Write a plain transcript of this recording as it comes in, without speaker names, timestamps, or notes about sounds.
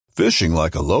Fishing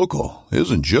like a local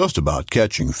isn't just about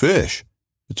catching fish.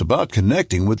 It's about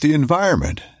connecting with the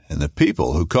environment and the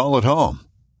people who call it home.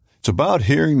 It's about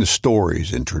hearing the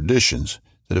stories and traditions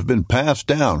that have been passed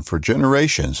down for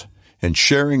generations and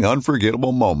sharing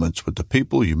unforgettable moments with the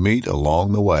people you meet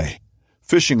along the way.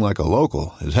 Fishing like a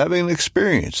local is having an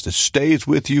experience that stays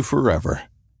with you forever.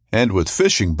 And with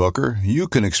Fishing Booker, you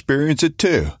can experience it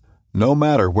too, no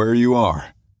matter where you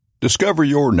are. Discover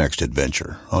your next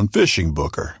adventure on Fishing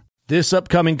Booker. This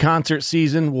upcoming concert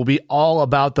season will be all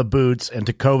about the boots, and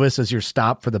Tecovas is your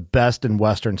stop for the best in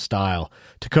Western style.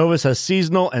 Tecovas has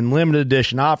seasonal and limited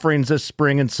edition offerings this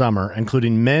spring and summer,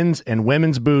 including men's and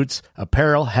women's boots,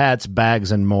 apparel, hats,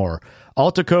 bags, and more.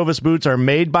 All Tecovas boots are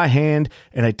made by hand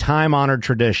in a time-honored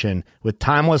tradition with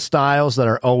timeless styles that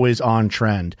are always on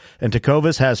trend. And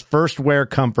Tecovas has first wear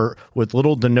comfort with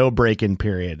little to no break-in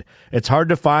period. It's hard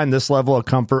to find this level of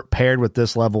comfort paired with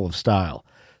this level of style.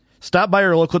 Stop by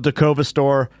your local Tecovas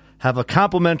store, have a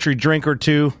complimentary drink or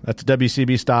two, that's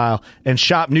WCB style, and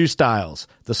shop new styles.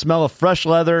 The smell of fresh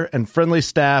leather and friendly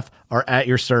staff are at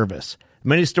your service.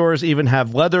 Many stores even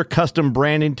have leather custom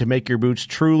branding to make your boots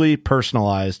truly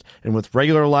personalized. And with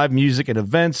regular live music and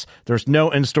events, there's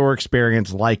no in-store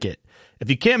experience like it.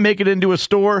 If you can't make it into a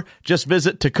store, just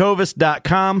visit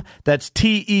tecovas.com. That's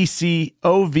TECOVAS.com.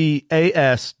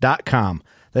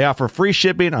 They offer free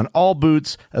shipping on all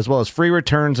boots, as well as free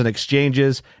returns and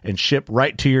exchanges, and ship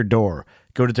right to your door.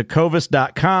 Go to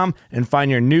tecovas.com and find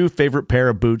your new favorite pair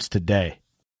of boots today.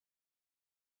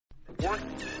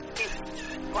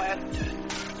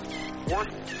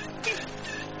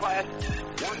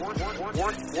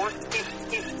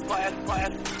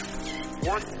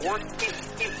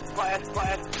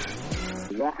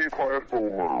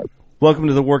 Welcome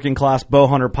to the Working Class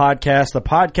Bowhunter Podcast, the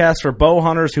podcast for bow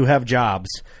hunters who have jobs.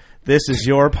 This is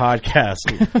your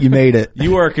podcast. You made it.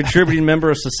 You are a contributing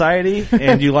member of society,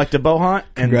 and you like to bow hunt,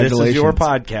 and this is your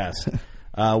podcast.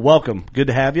 Welcome. Good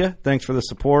to have you. Thanks for the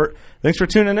support. Thanks for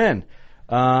tuning in.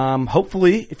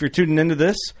 Hopefully, if you're tuning into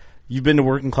this, you've been to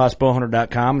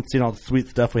workingclassbowhunter.com and seen all the sweet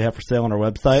stuff we have for sale on our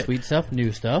website. Sweet stuff,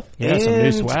 new stuff. Yeah, some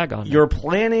new swag on You're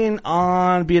planning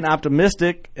on being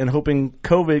optimistic and hoping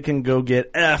COVID can go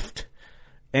get effed,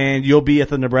 and you'll be at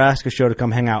the Nebraska show to come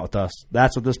hang out with us.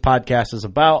 That's what this podcast is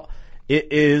about.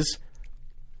 It is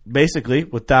basically,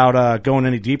 without going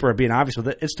any deeper or being obvious with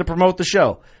it, it's to promote the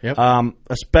show. Yep.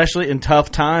 Especially in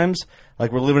tough times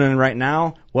like we're living in right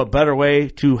now. What better way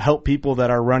to help people that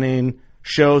are running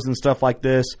shows and stuff like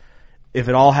this? If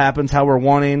it all happens how we're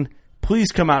wanting,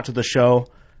 please come out to the show.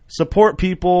 Support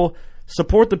people.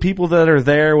 Support the people that are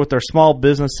there with their small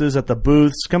businesses at the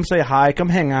booths. Come say hi. Come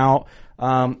hang out.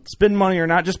 Spend money or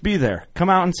not, just be there. Come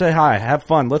out and say hi. Have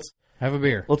fun. Let's have a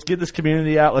beer. Let's get this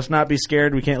community out. Let's not be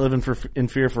scared. We can't live in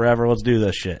fear forever. Let's do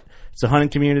this shit. It's a hunting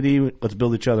community. Let's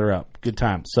build each other up. Good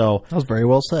time. So that was very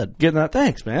well said. Getting that.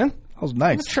 Thanks, man. That was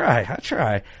nice. I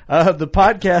try. The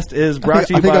podcast is brought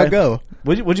to you by... I think I'll go.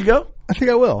 Would you go? I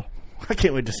think I will. I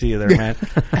can't wait to see you there, man.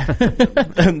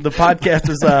 The podcast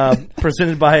is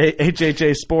presented by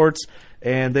HHA Sports,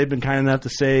 and they've been kind enough to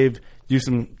save you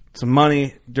some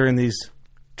money during these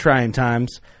trying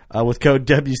times with code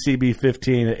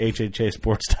WCB15 at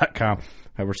HHAsports.com.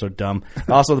 We're so dumb.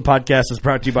 Also, the podcast is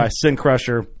brought to you by Sin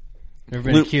Crusher. Never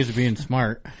been accused of being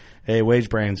smart. Hey, Wage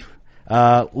Brains.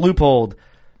 Loophole,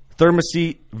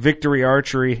 Thermoset, Victory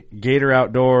Archery, Gator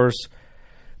Outdoors,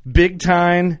 Big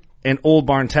Time, and Old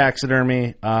Barn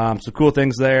Taxidermy. Some cool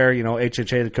things there. You know,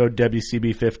 HHA, the code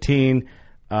WCB15.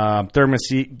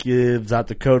 Thermoset gives out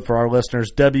the code for our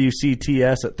listeners,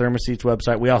 WCTS at Thermoset's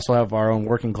website. We also have our own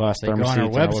working class They Thermoset. go on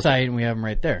our website, and we have them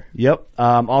right there. Yep.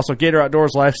 Also, Gator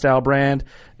Outdoors lifestyle brand,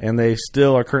 and they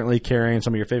still are currently carrying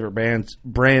some of your favorite brands.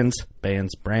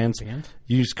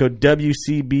 Use code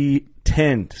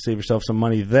WCB10 to save yourself some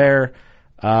money there.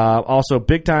 Also,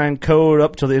 Big Time code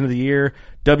up till the end of the year,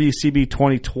 WCB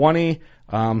 2020.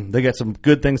 They got some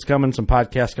good things coming, some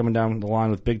podcasts coming down the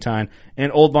line with Big Time.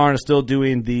 And Old Barn is still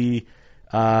doing the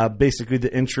basically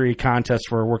the entry contest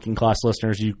for working class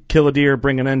listeners. You kill a deer,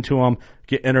 bring it into them,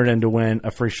 get entered in to win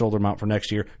a free shoulder mount for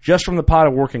next year, just from the pot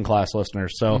of working class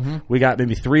listeners. So we got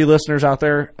maybe 3 listeners out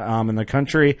there in the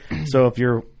country. So if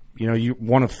you're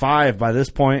one of 5 by this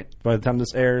point, by the time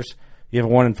this airs, you have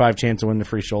a 1 in 5 chance to win the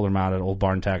free shoulder mount at Old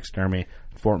Barn Taxidermy,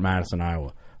 Fort Madison,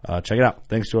 Iowa. Check it out.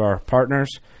 Thanks to our partners.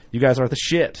 You guys are the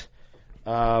shit.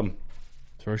 Throw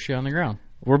shit on the ground.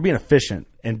 We're being efficient.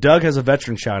 And Doug has a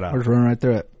veteran shout-out. We're just running right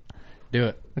through it. Do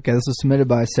it. Okay, this was submitted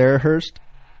by Sarah Hurst,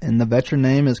 and the veteran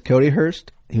name is Cody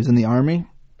Hurst. He was in the Army.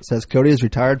 It says Cody is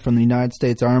retired from the United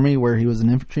States Army, where he was an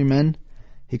infantryman.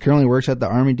 He currently works at the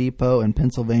Army Depot in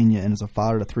Pennsylvania and is a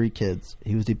father to 3 kids.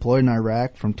 He was deployed in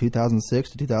Iraq from 2006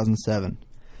 to 2007.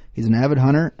 He's an avid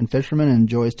hunter and fisherman and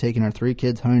enjoys taking our 3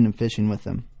 kids hunting and fishing with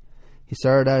him. He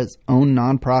started out his own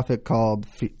nonprofit called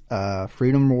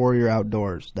Freedom Warrior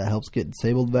Outdoors that helps get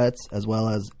disabled vets as well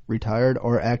as retired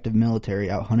or active military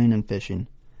out hunting and fishing.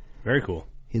 Very cool.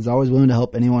 He's always willing to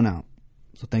help anyone out.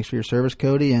 So thanks for your service,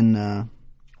 Cody, and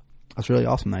that's really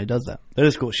awesome that he does that. That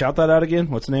is cool. Shout that out again.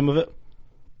 What's the name of it?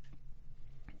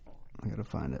 I gotta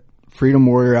find it. Freedom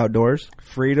Warrior Outdoors.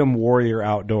 Freedom Warrior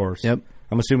Outdoors. Yep.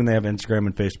 I'm assuming they have Instagram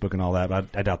and Facebook and all that, but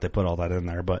I doubt they put all that in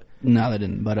there. But No, they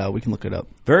didn't, but we can look it up.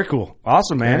 very cool.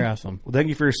 Awesome, man. Very awesome. Well, thank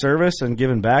you for your service and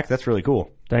giving back. That's really cool.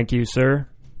 Thank you, sir.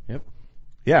 Yep.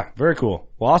 Yeah, very cool.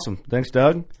 Well, awesome. Thanks,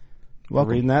 Doug. Welcome.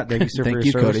 For reading that. Thank you, sir, Thank for your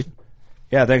you, service. Cody.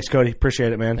 Yeah, thanks, Cody.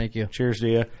 Appreciate it, man. Thank you. Cheers to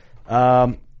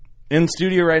you. In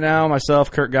studio right now, myself,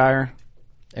 Kurt Geyer.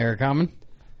 Eric Common.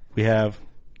 We have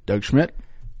Doug Schmidt.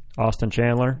 Austin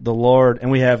Chandler. the Lord,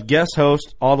 and we have guest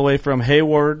host all the way from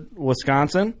Hayward,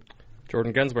 Wisconsin.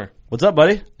 Jordan Gensmer. What's up,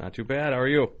 buddy? Not too bad. How are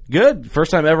you? Good.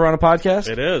 First time ever on a podcast?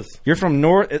 It is. You're from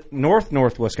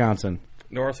north Wisconsin.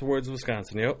 Northwoods,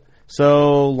 Wisconsin. Yep.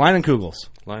 So, Leinenkugels.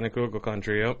 Line of Google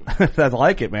country. Yep. I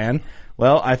like it, man.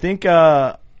 Well, I think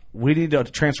we need to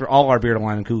transfer all our beer to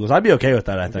Leinenkugels. I'd be okay with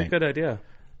that, I think. Good idea.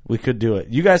 We could do it.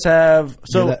 You guys have...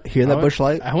 So, Hear that Bush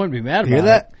Light? I wouldn't be mad about Hear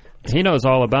that? He knows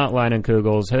all about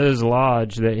Leinenkugels. His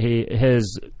lodge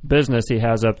his business he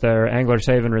has up there, Angler's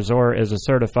Haven Resort, is a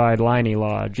certified Liney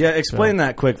lodge. yeah, explain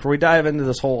that quick before we dive into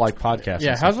this whole podcast.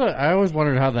 Yeah, how's that? I always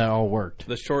wondered how that all worked.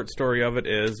 The short story of it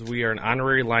is we are an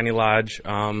honorary Liney Lodge.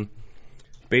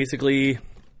 Basically,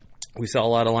 we sell a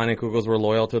lot of Leinenkugels. We're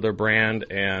loyal to their brand,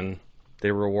 and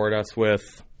they reward us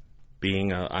with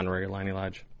being an honorary Liney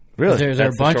Lodge. Really? Is there a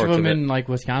That's the bunch of shorts them of it. in like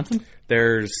Wisconsin?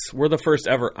 We're the first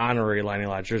ever honorary Liney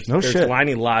Lodge. There's shit.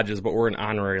 Liney Lodges, but we're an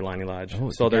honorary Liney Lodge.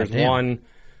 So there's goddamn.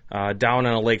 one down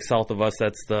on a lake south of us.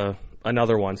 That's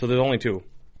another one. So there's only 2.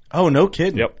 Oh, no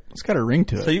kidding. Yep. It's got a ring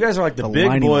to it. So you guys are like the big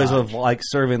Liney boys Lodge. of like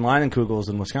serving Leinenkugels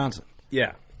in Wisconsin.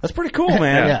 Yeah. That's pretty cool,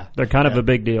 man. Yeah. They're kind of a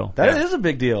big deal. That is a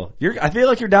big deal. I feel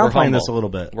like you're downplaying humble. this a little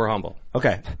bit. We're humble.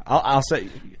 Okay. I'll say...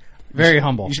 Very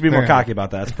humble. You should be Very more cocky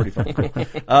about that. That's pretty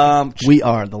fun. We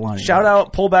are the line. Shout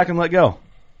out, pull back and let go.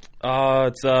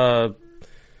 It's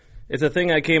a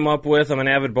thing I came up with. I'm an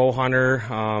avid bow hunter,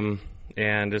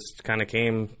 and just kind of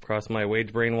came across my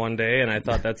wage brain one day, and I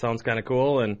thought that sounds kind of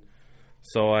cool, and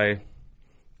so I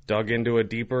dug into it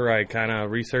deeper. I kind of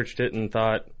researched it and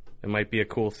thought it might be a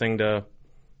cool thing to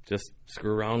just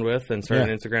screw around with, and start an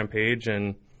Instagram page,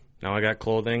 and now I got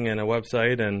clothing and a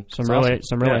website, and Some really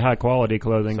Yeah. high quality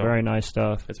clothing. So- Very nice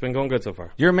stuff. it's been going good so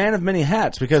far. You're a man of many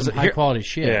hats because high here- quality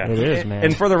shit. Yeah. It is, man.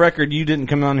 and for the record, you didn't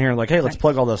come on here like, hey, let's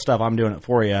plug all this stuff. I'm doing it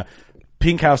for you.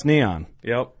 Pink House Neon.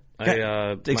 Yep.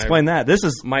 Explain that. This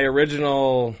is My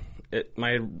original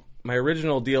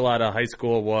deal out of high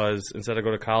school was, instead of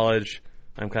go to college,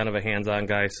 I'm kind of a hands-on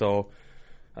guy, so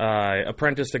I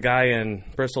apprenticed a guy in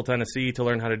Bristol, Tennessee to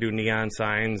learn how to do neon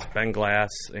signs, bend glass,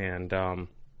 and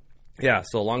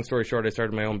so long story short, I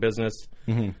started my own business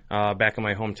back in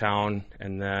my hometown,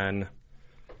 and then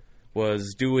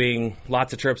was doing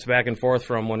lots of trips back and forth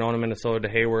from Winona, Minnesota to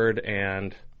Hayward,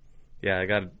 and I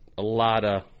got a lot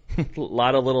of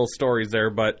little stories there,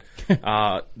 but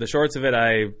the shorts of it,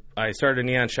 I started a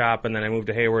neon shop, and then I moved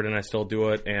to Hayward, and I still do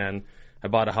it, and I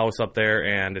bought a house up there,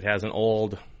 and it has an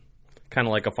old, kind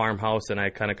of like a farmhouse, and I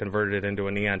kind of converted it into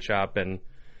a neon shop, and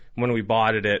when we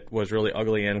bought it, it was really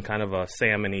ugly and kind of a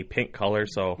salmon-y pink color,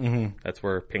 so that's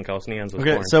where Pink House Neons was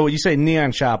okay. born. So when you say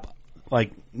neon shop,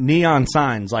 like neon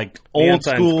signs, like Neon old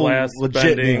signs, school, glass,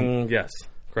 legit bending, neon. yes,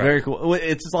 correct. Very cool.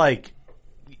 It's like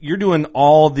you're doing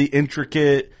all the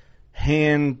intricate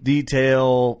hand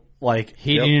detail, like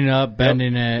Heating it up,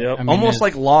 bending it. Yep. I mean, almost it's-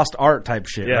 like lost art type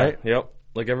shit, Yeah, right? yep.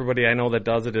 Like everybody I know that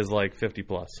does it is like 50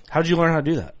 plus. How'd you learn how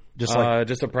to do that?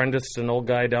 Just apprenticed an old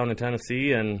guy down in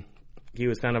Tennessee, and he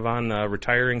was kind of on the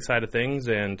retiring side of things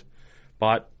and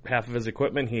bought half of his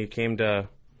equipment. He came to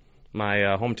my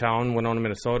hometown, Winona,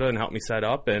 Minnesota, and helped me set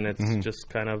up, and it's just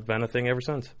kind of been a thing ever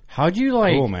since. How'd you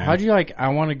like? Cool, man. How'd you like? I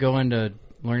want to go into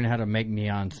learning how to make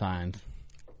neon signs.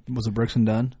 Was it Brooks and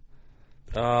Dunn?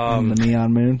 Um, On the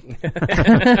neon moon?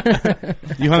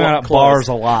 You hung out at Close. bars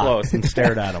a lot Close. and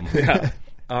stared at them.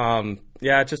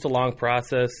 it's just a long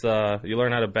process. You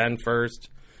learn how to bend first,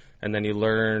 and then you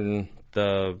learn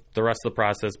the rest of the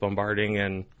process, bombarding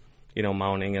and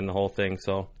mounting and the whole thing.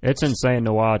 So It's insane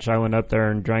to watch. I went up there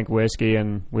and drank whiskey,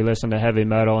 and we listened to heavy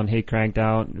metal, and he cranked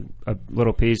out a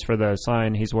little piece for the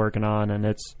sign he's working on, and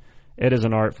it's it is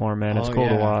an art form, man. It's Oh, cool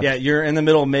to yeah. watch. Yeah, you're in the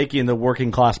middle of making the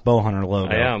working class bow hunter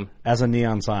logo. I am. As a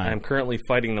neon sign. I'm currently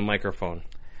fighting the microphone.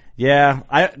 Yeah,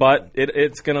 But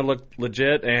it's going to look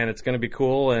legit, and it's going to be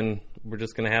cool, and we're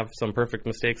just going to have some perfect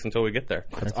mistakes until we get there.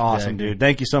 That's awesome, dude.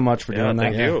 Thank you so much for Yeah, doing that.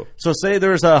 thank you. So say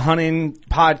there's a hunting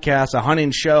podcast, a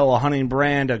hunting show, a hunting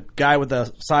brand, a guy with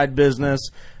a side business,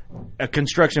 a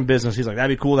construction business. He's like,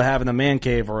 that'd be cool to have in the man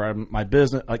cave or my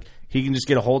business. Like, he can just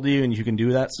get a hold of you and you can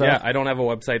do that stuff. Yeah, I don't have a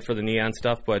website for the neon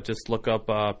stuff, but just look up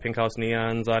Pink House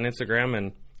Neons on Instagram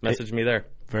and message me there.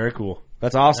 Very cool.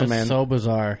 That's awesome, That's man. so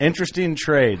bizarre. Interesting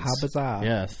trades. How bizarre.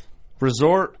 Yes.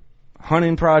 Resort,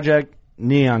 hunting project,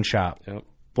 neon shop. Yep.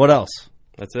 What else?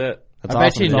 That's it. That's I bet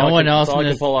awesome. you That's no all I one can- else that's all in I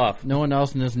can this pull off. no one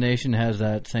else in this nation has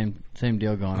that same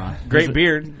deal going on. Great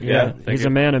beard. Yeah. He's a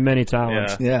man of many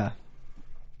talents. Yeah. Yeah.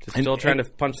 Just still trying to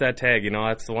punch that tag.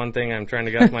 That's the one thing I'm trying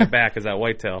to get off my back is that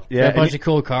whitetail. Yeah. Got a bunch of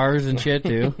cool cars and shit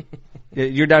too.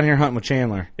 You're down here hunting with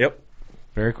Chandler. Yep.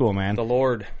 Very cool, man. The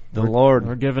Lord. The Lord.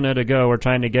 We're giving it a go. We're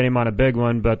trying to get him on a big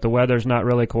one, but the weather's not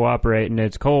really cooperating.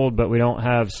 It's cold, but we don't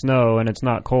have snow, and it's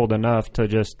not cold enough to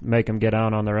just make them get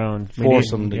out on their own.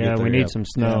 Force them to get Yeah, there, we need yeah. some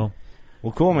snow.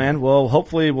 Well, cool, man. Well,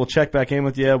 hopefully we'll check back in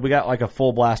with you. We got like a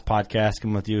full blast podcast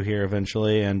coming with you here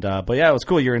eventually. And but yeah, it was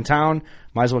cool. You're in town.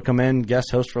 Might as well come in, guest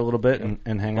host for a little bit,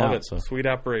 and hang Love out. it. So Sweet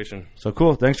operation.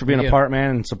 cool. Thanks for being Thank a you. part, man,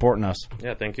 and supporting us.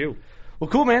 Yeah, thank you. Well,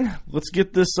 cool, man. Let's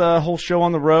get this whole show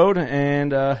on the road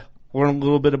and learn a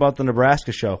little bit about the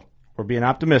Nebraska show. We're being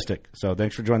optimistic. So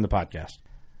thanks for joining the podcast.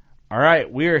 All right,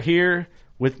 we are here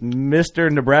with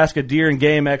Mr. Nebraska Deer and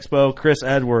Game Expo, Chris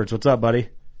Edwards. What's up, buddy?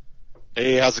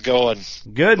 Hey, how's it going?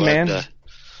 Good, Glad, man.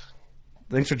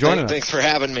 Thanks for joining us. Thanks for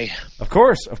having me. Of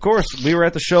course. We were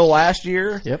at the show last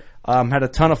year. Yep. Had a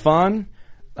ton of fun.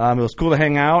 It was cool to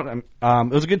hang out. It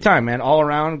was a good time, man. All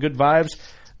around, good vibes.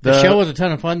 The show was a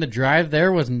ton of fun. The drive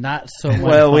there was not so much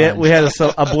well. fun. We had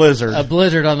a blizzard. a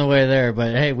blizzard on the way there,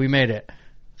 but hey, we made it.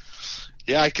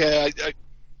 Yeah,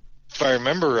 if I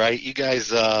remember right, you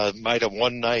guys might have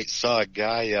one night saw a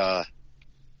guy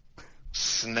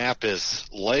snap his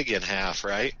leg in half,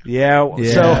 right? Yeah.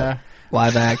 Yeah. So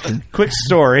Live action. quick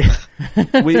story.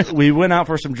 we went out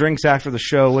for some drinks after the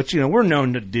show, which we're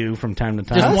known to do from time to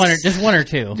time. Just one or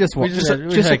two. Just one. We Just had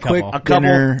a a quick couple. a couple.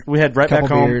 dinner, We had right back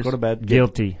couple home. beers. Go to bed.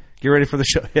 Guilty. Get ready for the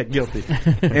show. Yeah, guilty.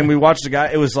 And we watched the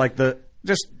guy. It was like the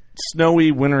just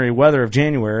snowy, wintry weather of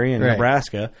January in Right.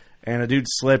 Nebraska, and a dude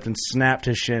slipped and snapped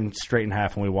his shin straight in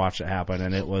half, and we watched it happen.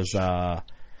 And it was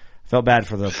felt bad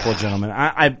for the poor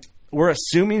gentleman. We're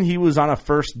assuming he was on a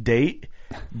first date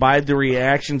by the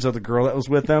reactions of the girl that was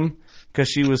with him, because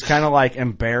she was kind of like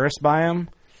embarrassed by him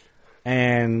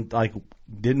and like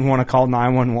didn't want to call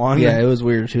 911. Yeah, it was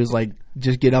weird. She was like,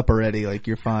 just get up already. Like,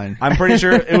 you're fine. I'm pretty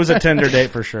sure it was a Tinder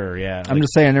date for sure. Yeah, I'm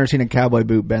just saying, I've never seen a cowboy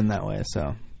boot bend that way,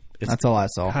 so that's all I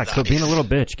saw. God, quit being a little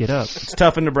bitch. Get up. it's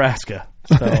tough in Nebraska.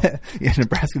 So. Yeah,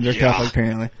 Nebraskans are tough,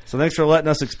 apparently. So thanks for letting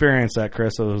us experience that,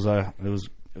 Chris. It was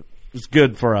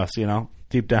good for us,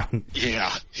 deep down.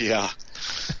 Yeah.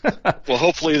 Well,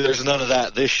 hopefully there's none of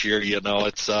that this year.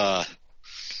 It's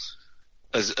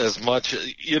as much.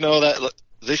 That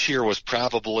this year was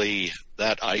probably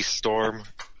that ice storm.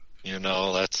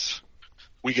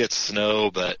 We get snow,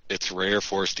 but it's rare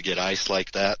for us to get ice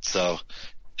like that. So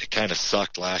it kind of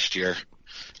sucked last year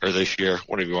or this year,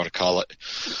 whatever you want to call it.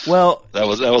 Well, That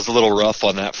was a little rough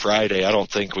on that Friday. I don't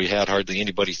think we had hardly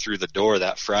anybody through the door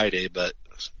that Friday, but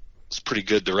it's pretty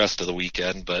good the rest of the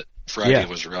weekend. But Friday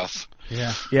was rough.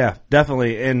 Yeah. yeah,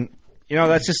 definitely. And,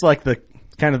 that's just like the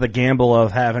kind of the gamble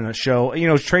of having a show.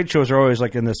 Trade shows are always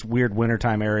like in this weird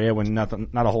wintertime area when not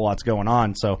a whole lot's going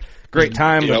on. So great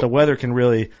time, but Yep. the weather can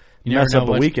really mess up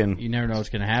a weekend. You never know what's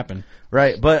going to happen.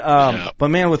 Right, but Yeah. but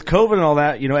man, with COVID and all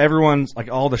that, everyone's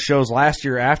like all the shows last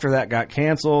year after that got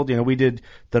canceled. We did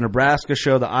the Nebraska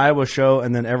show, the Iowa show,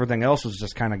 and then everything else was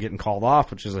just kind of getting called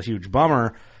off, which is a huge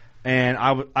bummer. And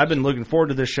I've been looking forward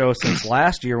to this show since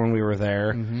last year when we were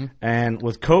there. And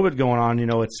with COVID going on,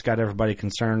 it's got everybody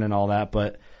concerned and all that.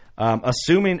 But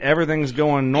assuming everything's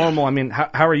going normal, I mean,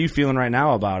 how are you feeling right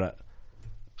now about it?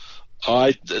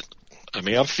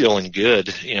 I'm feeling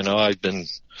good.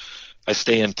 I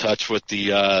stay in touch with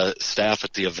the staff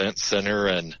at the event center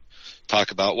and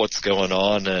talk about what's going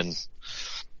on. And,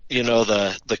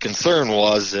 the concern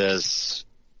is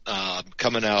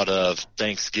coming out of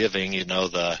Thanksgiving,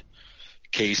 the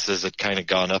cases had kind of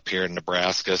gone up here in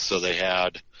Nebraska. So they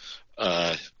had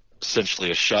essentially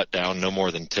a shutdown, no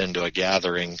more than 10 to a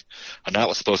gathering. And that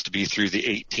was supposed to be through the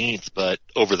 18th. But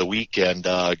over the weekend,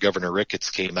 Governor Ricketts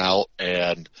came out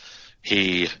and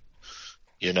he,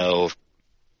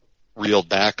 reeled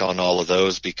back on all of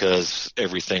those because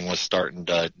everything was starting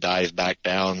to dive back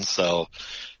down. So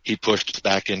he pushed us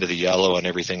back into the yellow, and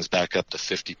everything's back up to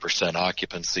 50%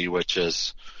 occupancy,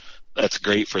 that's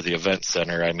great for the event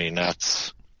center. I mean, I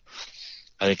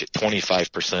think at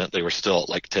 25%, they were still at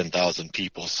like 10,000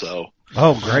 people. So,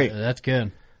 Oh, great. That's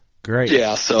good. Great.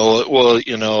 yeah. So,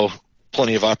 well,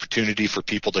 plenty of opportunity for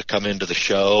people to come into the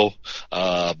show.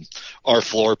 Our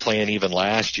floor plan even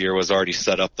last year was already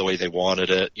set up the way they wanted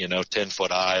it,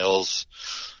 10-foot aisles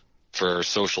for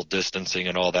social distancing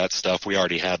and all that stuff. We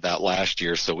already had that last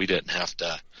year, so we didn't have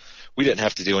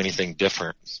to do anything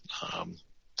different.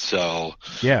 So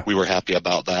Yeah. we were happy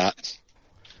about that.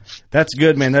 That's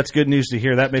good, man. That's good news to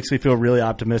hear. That makes me feel really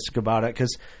optimistic about it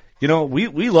because,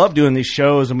 we love doing these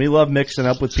shows and we love mixing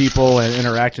up with people and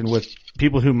interacting with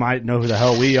people who might know who the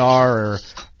hell we are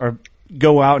or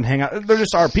go out and hang out. They're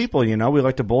just our people, We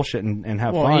like to bullshit and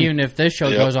have Well, fun. even if this show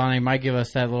Yep. goes on, they might give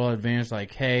us that little advantage,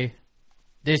 like, hey,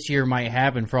 this year might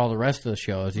happen for all the rest of the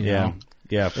shows, Yeah.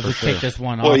 Yeah, If for we sure. take this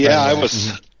one Well, off. yeah, I anyway.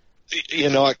 was,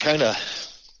 I kind of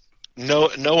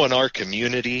knowing our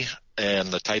community and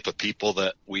the type of people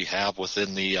that we have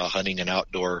within the hunting and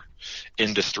outdoor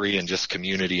industry and just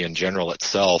community in general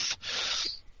itself.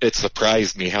 It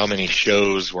surprised me how many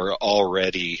shows were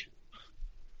already,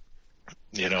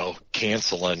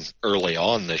 canceling early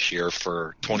on this year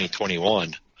for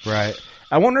 2021. Right.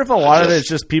 I wonder if a lot of it is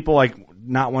just people like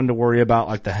not wanting to worry about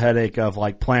like the headache of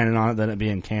like planning on it then it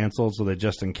being canceled, so they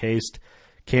just in case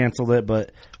canceled it.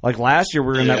 But like last year we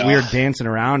were in that Yeah. weird dancing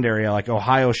around area, like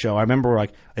Ohio show. I remember we're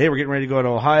like, hey, we're getting ready to go to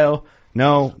Ohio.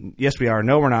 No, yes we are.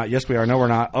 No, we're not. Yes we are. No, we're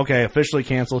not. Okay, officially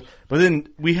canceled. But then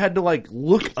we had to like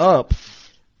look up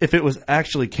if it was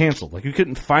actually canceled. Like you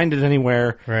couldn't find it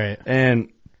anywhere. Right.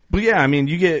 But yeah, I mean,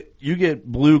 you get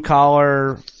blue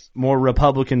collar, more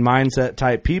Republican mindset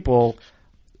type people.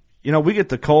 We get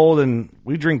the cold and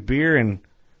we drink beer and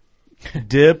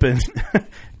dip and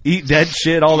eat dead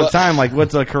shit all the time. Like,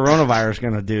 what's a coronavirus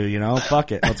going to do?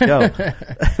 Fuck it. Let's go.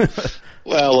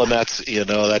 Well, and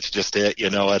that's just it.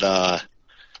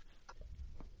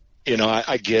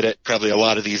 I get it. Probably a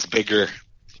lot of these bigger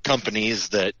companies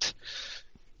that,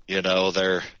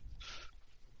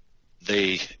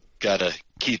 they gotta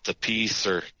keep the peace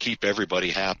or keep everybody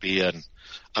happy, and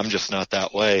I'm just not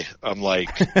that way. I'm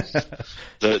like,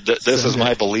 this is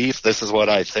my belief. This is what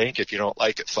I think. If you don't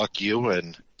like it, fuck you.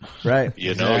 And Right.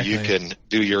 you Exactly. can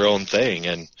do your own thing,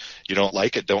 and you don't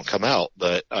like it, don't come out.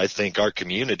 But I think our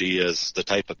community is the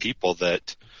type of people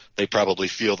that they probably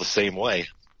feel the same way.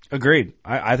 Agreed.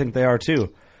 I think they are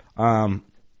too.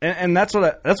 And that's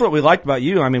what we liked about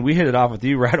you. I mean, we hit it off with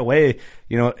you right away,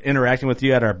 interacting with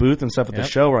you at our booth and stuff at the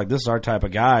show. We're like, this is our type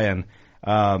of guy. And,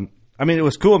 I mean, it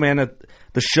was cool, man.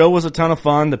 The show was a ton of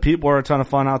fun. The people were a ton of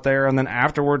fun out there. And then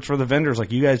afterwards for the vendors,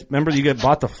 like you guys, remember you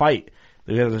bought the fight.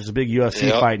 There's a big UFC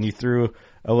Yep. fight and you threw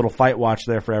a little fight watch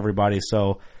there for everybody.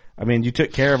 So, I mean, you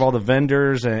took care of all the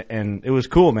vendors and it was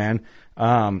cool, man.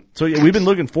 So yeah, we've been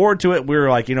looking forward to it. We were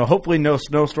like, hopefully no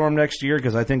snowstorm next year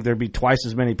because I think there'd be twice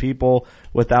as many people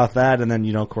without that. And then,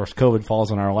 of course, COVID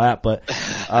falls on our lap. But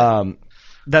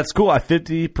that's cool. At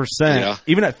 50%, Yeah.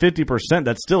 even at 50%,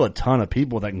 that's still a ton of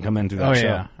people that can come into that Oh, show.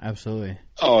 yeah, absolutely.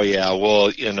 Oh yeah, well,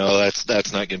 that's not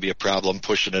going to be a problem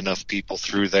pushing enough people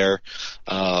through there.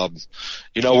 We'll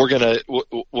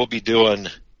be doing.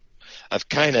 I've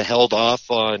kind of held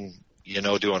off on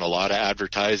doing a lot of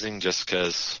advertising just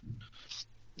because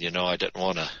I didn't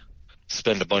want to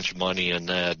spend a bunch of money and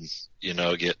then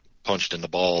get punched in the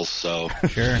balls. So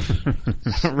Sure.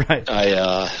 Right.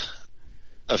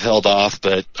 I've held off,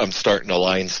 but I'm starting to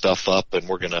line stuff up, and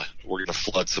we're gonna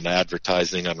flood some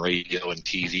advertising on radio and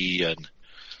TV and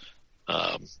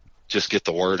just get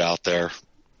the word out there.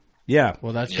 Yeah.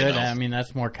 Well, that's You good. know. I mean,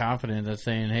 that's more confident than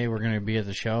saying, hey, we're going to be at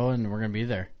the show and we're going to be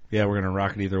there. Yeah, we're gonna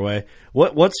rock it either way.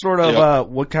 What sort of Yep.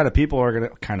 what kind of people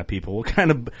what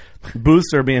kind of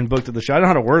booths are being booked at the show? I don't know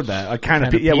how to word that. What kind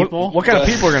of people? what kind of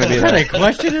people are gonna be What kind there? of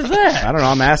question is that? I don't know.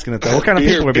 I'm asking it though. What kind of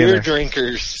people are being beer there?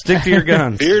 drinkers, Stick to your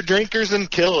guns. beer drinkers and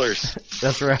killers.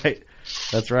 That's right.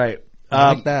 That's right.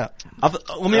 I like that.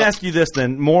 Let me ask you this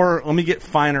then. Let me get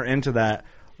finer into that.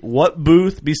 What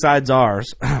booth besides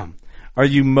ours are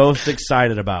you most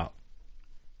excited about?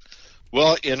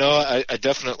 Well, I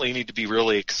definitely need to be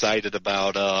really excited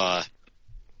about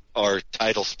our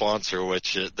title sponsor,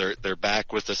 which they're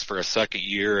back with us for a second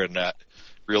year, and that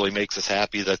really makes us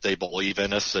happy that they believe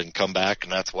in us and come back,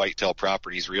 and that's Whitetail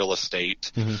Properties Real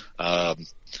Estate.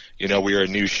 Mm-hmm. We were a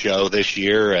new show this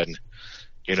year, and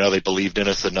they believed in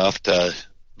us enough to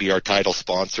be our title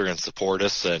sponsor and support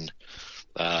us, and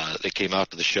they came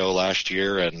out to the show last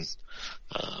year, and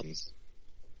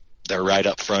they're right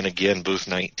up front again, booth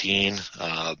 19.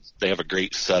 They have a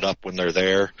great setup when they're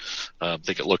there. I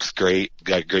think it looks great.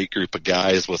 Got a great group of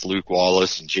guys with Luke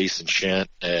Wallace and Jason Shent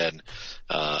and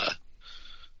a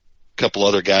couple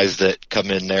other guys that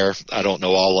come in there. I don't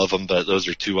know all of them, but those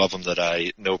are two of them that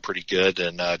I know pretty good,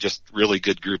 and just really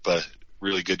good group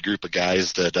of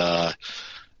guys that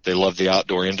they love the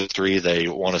outdoor industry. They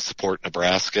want to support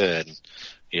Nebraska, and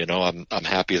I'm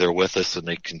happy they're with us, and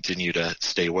they continue to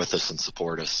stay with us and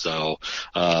support us. So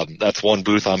that's one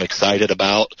booth I'm excited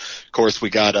about. Of course, we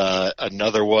got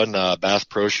another one. Bass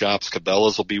Pro Shops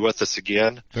Cabela's will be with us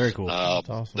again. Very cool. That's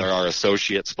awesome. They're our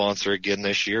associate sponsor again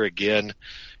this year. Again,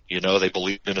 they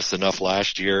believed in us enough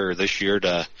last year or this year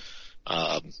to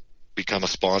become a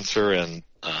sponsor, and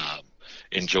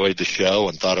enjoyed the show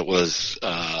and thought it was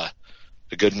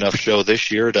a good enough show this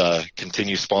year to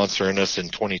continue sponsoring us in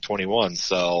 2021.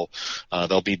 So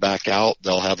they'll be back out.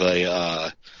 They'll have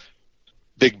a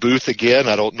big booth again.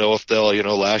 I don't know if they'll,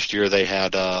 last year they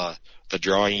had the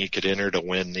drawing you could enter to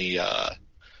win the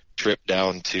trip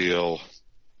down to,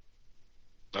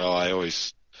 I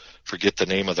always forget the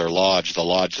name of their lodge, the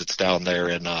lodge that's down there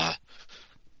in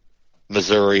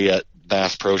Missouri at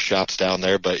Bass Pro Shops down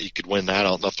there, but you could win that. I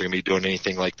don't know if they're going to be doing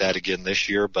anything like that again this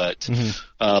year, but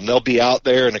they'll be out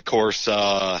there. And of course,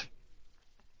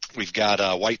 we've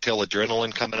got Whitetail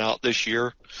Adrenaline coming out this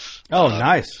year. Oh,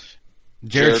 nice.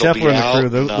 Jared Jared will Scheffler be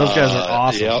and the crew. out, Those guys are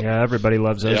awesome. Yep. Yeah, everybody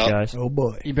loves those Yep. guys. Oh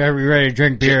boy. You better be ready to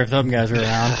drink beer if them guys are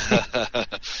around.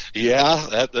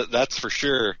 Yeah, that's for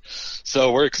sure.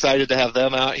 So we're excited to have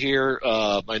them out here.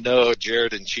 I know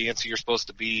Jared and Chancey are supposed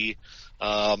to be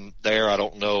there. I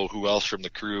don't know who else from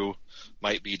the crew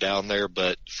might be down there,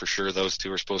 but for sure those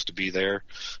two are supposed to be there.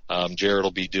 Jared will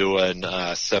be doing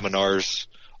seminars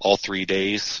all 3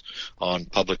 days on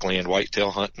public land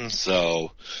whitetail hunting.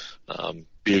 So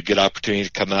be a good opportunity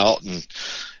to come out, and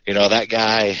that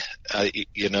guy,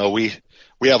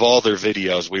 we have all their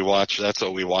videos. That's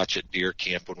what we watch at deer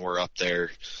camp when we're up there.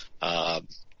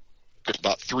 There's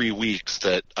about 3 weeks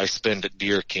that I spend at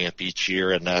deer camp each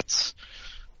year, and that's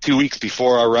 2 weeks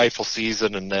before our rifle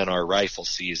season and then our rifle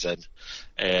season.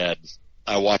 And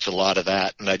I watch a lot of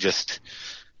that, and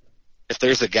if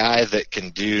there's a guy that can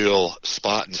do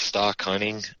spot and stock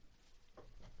hunting,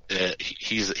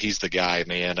 he's the guy,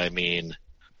 man. I mean,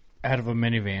 Out of a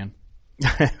minivan.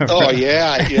 oh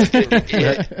yeah,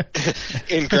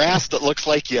 in grass that looks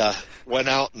like you went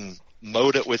out and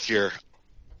mowed it with your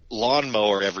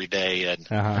lawnmower every day, and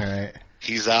All right.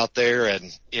 he's out there,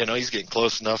 and he's getting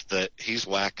close enough that he's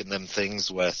whacking them things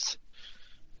with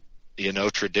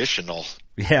traditional.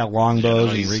 Yeah,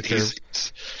 longbows and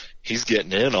recurves. He's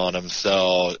getting in on them,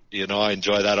 so I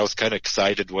enjoy that. I was kind of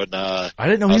excited when I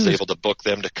didn't know I he was was able to book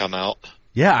them to come out.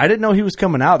 Yeah, I didn't know he was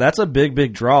coming out. That's a big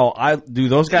draw.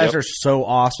 Those guys are so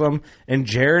awesome. And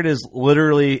Jared is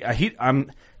literally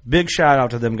I'm big shout out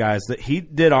to them guys that he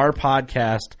did our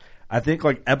podcast, I think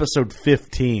like episode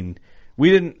 15.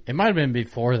 It might have been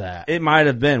before that. It might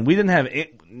have been. We didn't have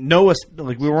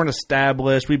we weren't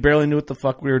established. We barely knew what the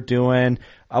fuck we were doing.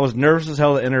 I was nervous as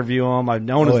hell to interview him. I've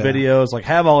known his videos,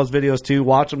 have all his videos too,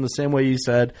 watch them the same way you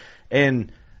said.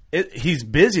 And he's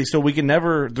busy, so we can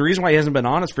never. The reason why he hasn't been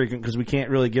on as frequent because we can't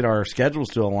really get our schedules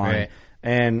to align.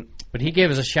 Right. But he gave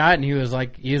us a shot, and he was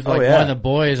like one of the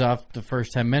boys off the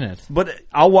first 10 minutes. But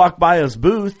I'll walk by his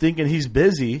booth thinking he's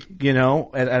busy,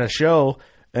 at a show,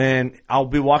 and I'll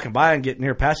be walking by and get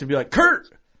near past him and be like, Kurt!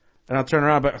 And I'll turn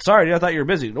around and be like, sorry, dude, I thought you were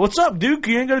busy. What's up, dude?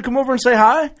 You ain't going to come over and say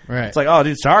hi? Right. It's like, oh,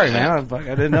 dude, sorry, man. I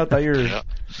didn't know. I thought you were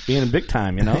being big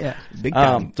time, Yeah, big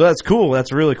time. So that's cool.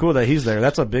 That's really cool that he's there.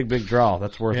 That's a big draw.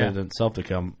 That's worth it in itself to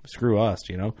come. Screw us,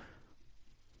 Yeah,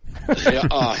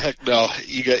 heck no.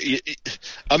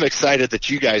 I'm excited that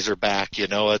you guys are back.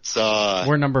 It's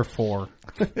We're number 4.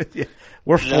 Yeah,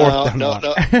 we're fourth. No.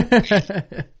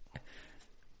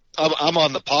 I'm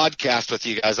on the podcast with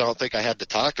you guys. I don't think I had to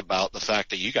talk about the fact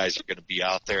that you guys are going to be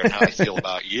out there and how I feel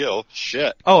about you.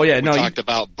 Shit. Oh yeah, we talked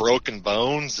about broken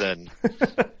bones and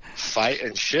fight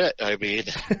and shit. I mean,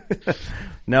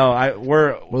 no,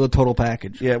 we're the total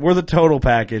package. Yeah, we're the total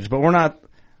package, but we're not.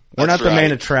 We're not the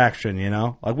main attraction,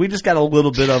 Like we just got a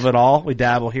little bit of it all. We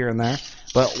dabble here and there,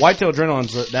 but Whitetail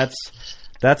Adrenaline's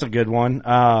that's a good one.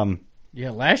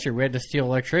 Yeah, last year we had to steal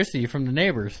electricity from the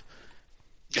neighbors.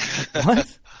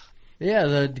 What? Yeah,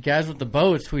 the guys with the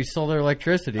boats, we stole their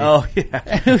electricity. Oh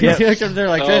yeah, we took up their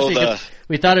electricity. 'Cause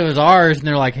we thought it was ours, and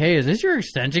they're like, "Hey, is this your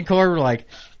extension cord?" We're like,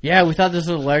 "Yeah, we thought this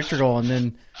was electrical," and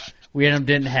then we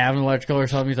didn't have an electrical or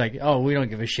something. He's like, "Oh, we don't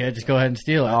give a shit. Just go ahead and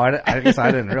steal it." Oh, I guess I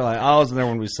didn't realize. I wasn't there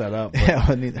when we set up. But, Yeah, I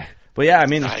wasn't either. but yeah, I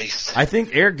mean, nice. I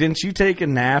think Eric, didn't you take a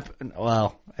nap?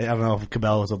 Well, I don't know if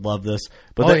Cabela's would love this.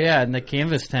 But in the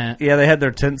canvas tent. Yeah, they had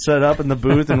their tent set up in the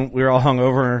booth, and we were all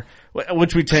hungover,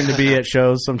 which we tend to be at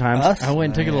shows sometimes. I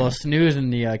went and took a little snooze in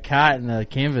the cot in the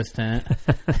canvas tent.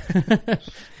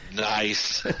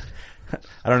 Nice.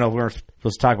 I don't know if we're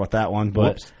supposed to talk about that one,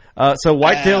 but so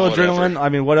Whitetail Adrenaline. I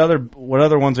mean, what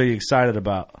other ones are you excited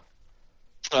about?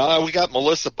 We got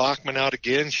Melissa Bachman out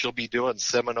again. She'll be doing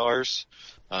seminars.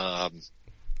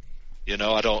 You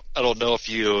know, I don't know if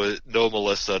you know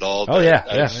Melissa at all. Oh yeah,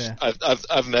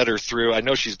 I've met her through. I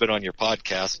know she's been on your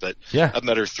podcast, but yeah, I've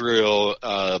met her through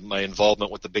my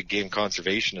involvement with the Big Game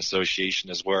Conservation Association.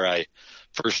 Is where I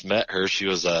first met her. She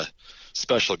was a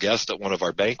special guest at one of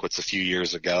our banquets a few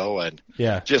years ago, and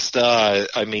just I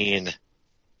mean,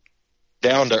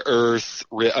 down to earth.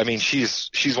 I mean,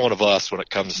 she's one of us when it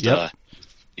comes to,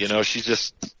 you know, she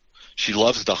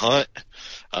loves to hunt.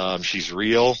 She's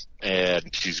real,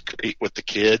 and she's great with the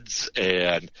kids,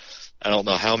 and I don't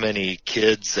know how many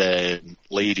kids and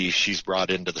ladies she's brought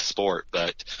into the sport,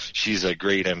 but she's a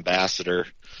great ambassador.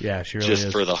 Yeah, she really just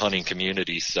is. For the hunting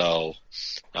community. So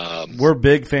we're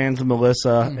big fans of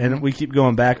Melissa, and we keep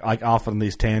going back like off on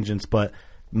these tangents, but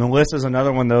Melissa's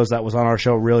another one of those that was on our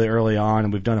show really early on,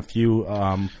 and we've done a few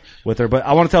with her. But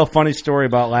I want to tell a funny story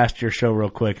about last year's show real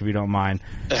quick, if you don't mind.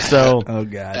 So, oh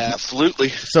god, absolutely.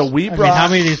 So we brought. how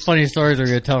many of these funny stories are you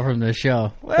going to tell from this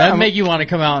show? Well, That'd make you want to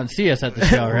come out and see us at the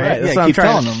show, right? That's yeah, what keep I'm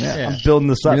telling trying. them. Yeah. I'm building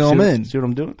this up. See what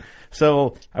I'm doing.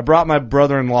 So I brought my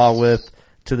brother-in-law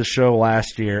to the show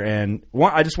last year, and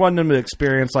I just wanted him to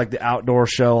experience like the outdoor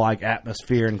show like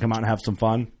atmosphere and come out and have some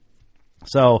fun.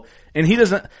 So, and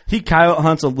he coyote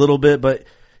hunts a little bit, but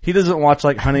he doesn't watch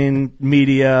like hunting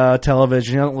media,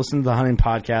 television. He doesn't listen to the hunting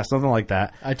podcast, nothing like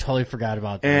that. I totally forgot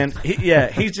about that. And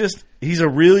he's a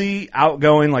really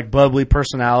outgoing, like bubbly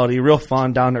personality, real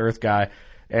fun, down to earth guy.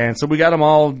 And so we got him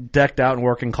all decked out in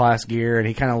working class gear, and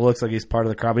he kind of looks like he's part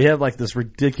of the crowd. But he had like this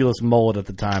ridiculous mullet at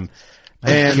the time.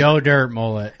 And Joe Dirt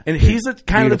mullet. And he's the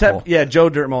kind of the type, Joe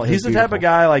Dirt mullet. He's the type of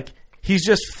guy, like, he's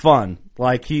just fun.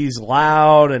 Like, he's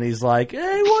loud, and he's like,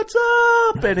 hey, what's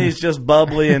up? And he's just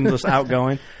bubbly and just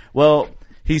outgoing. Well,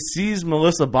 he sees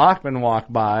Melissa Bachman walk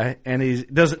by, and he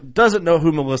doesn't know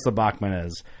who Melissa Bachman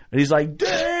is. And he's like,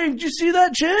 dang, did you see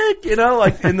that chick? You know,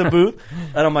 like, in the booth.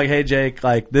 And I'm like, hey, Jake,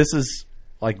 like, this is,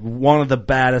 like, one of the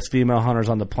baddest female hunters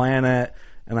on the planet.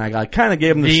 And I kind of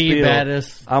gave him the spiel.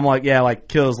 Baddest. I'm like, yeah, like,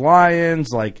 kills lions,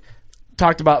 like,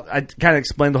 I kind of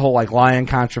explained the whole like lion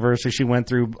controversy she went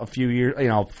through a few years,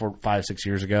 5-6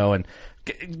 years ago, and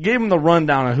gave him the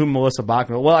rundown on who Melissa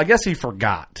Bachman. Well, I guess he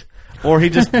forgot, or he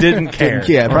just didn't care.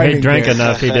 Or he drank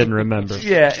enough he didn't remember.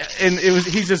 Yeah, and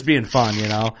he's just being fun, you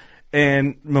know.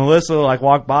 And Melissa like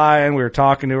walked by, and we were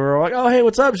talking to her, like, oh hey,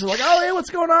 what's up? She's like, oh hey, what's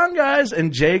going on, guys?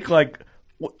 And Jake like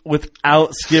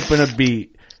without skipping a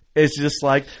beat, it's just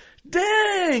like,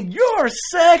 dang, you're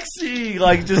sexy!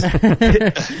 Like, just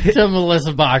to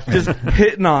Melissa Bachman. Just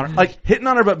hitting on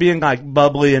her, but being, like,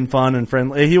 bubbly and fun and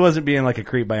friendly. He wasn't being, like, a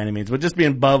creep by any means, but just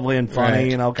being bubbly and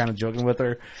funny, right. Kind of joking with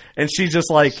her. And she just,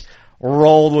 like,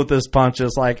 rolled with his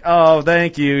punches, like, oh,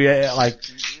 thank you. Yeah, like,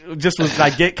 just was,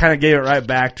 like, kind of gave it right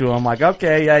back to him, like,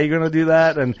 okay, yeah, you're gonna do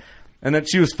that? And then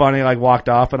she was funny, like, walked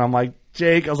off, and I'm like,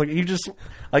 Jake, I was like, you just,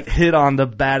 like, hit on the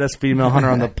baddest female hunter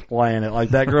on the planet. Like,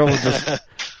 that girl was just...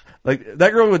 Like,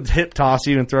 that girl would hip toss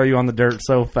you and throw you on the dirt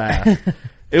so fast.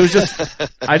 It was just,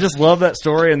 I just love that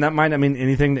story, and that might not mean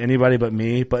anything to anybody but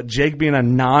me, but Jake being a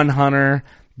non-hunter,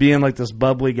 being like this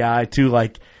bubbly guy, to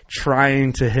like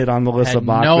trying to hit on Melissa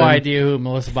Bachman. No idea who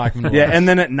Melissa Bachman was. Yeah, and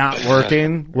then it not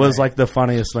working was like the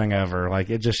funniest thing ever. Like,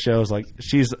 it just shows like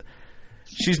she's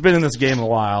been in this game a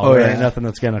while. Oh, there yeah. ain't nothing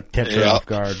that's going to catch her off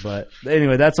guard. But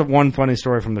anyway, that's one funny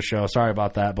story from the show. Sorry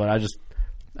about that, but I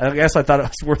guess I thought it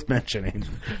was worth mentioning.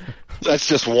 That's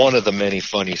just one of the many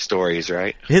funny stories,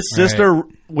 right? His sister,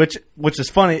 which is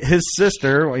funny, his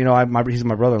sister, he's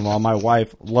my brother-in-law, my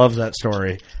wife loves that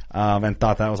story, and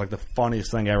thought that was like the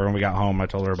funniest thing ever when we got home. I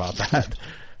told her about that.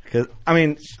 Because, I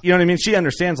mean, you know what I mean? She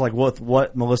understands like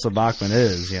what Melissa Bachman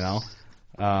is, you know?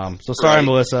 So sorry, right.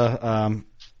 Melissa.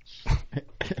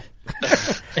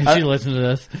 And she listened to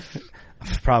this?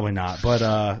 Probably not,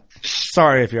 but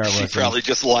sorry if you are listening. She probably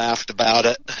just laughed about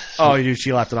it. Oh, dude,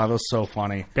 she laughed it off. It was so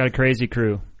funny. Got a crazy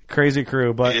crew.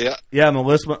 But yeah,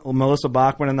 Melissa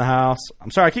Bachman in the house.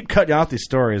 I'm sorry, I keep cutting out these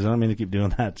stories. I don't mean to keep doing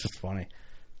that. It's just funny.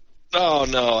 Oh,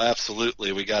 no,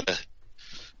 absolutely. We got to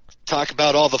talk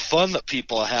about all the fun that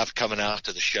people have coming out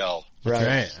to the show.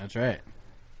 That's right.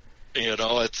 You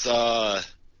know, it's, we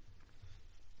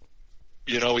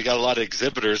got a lot of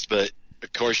exhibitors, but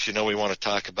of course, we want to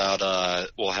talk about,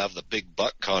 we'll have the big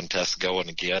buck contest going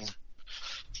again.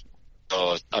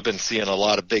 So I've been seeing a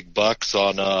lot of big bucks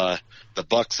on the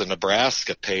Bucks of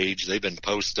Nebraska page. They've been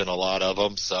posting a lot of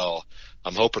them, so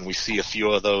I'm hoping we see a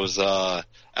few of those out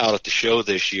at the show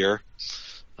this year.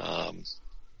 And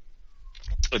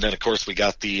then, of course, we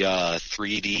got the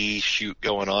 3D shoot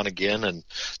going on again, and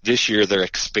this year they're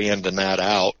expanding that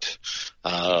out.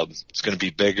 It's going to be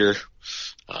bigger.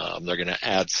 They're going to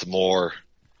add some more,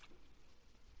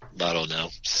 I don't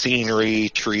know, scenery,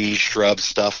 trees, shrubs,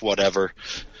 stuff, whatever.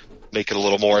 Make it a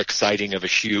little more exciting of a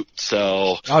shoot.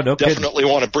 So definitely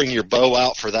want to bring your bow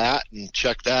out for that and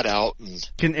check that out. And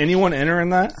can anyone enter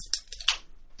in that?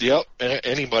 Yep,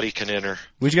 anybody can enter.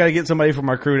 We just got to get somebody from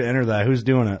our crew to enter that. Who's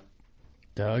doing it?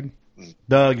 Doug,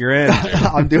 I'm you're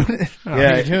in. doing it.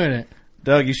 Yeah, you're doing it.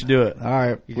 Doug, you should do it. All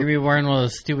right. You're going to be wearing one of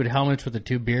those stupid helmets with the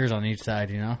 2 beers on each side,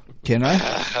 you know? Can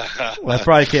I? Well, I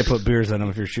probably can't put beers in them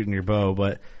if you're shooting your bow,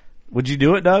 but would you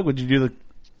do it, Doug? Would you do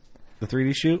the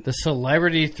 3D shoot? The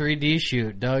celebrity 3D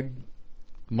shoot, Doug.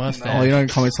 Mustache. Oh, you don't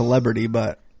call me celebrity,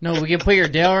 but... No, we can put your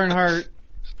Dale Earnhardt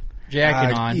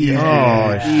jacket on. Easy.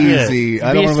 Oh, easy. Shit.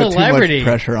 I don't want to put too much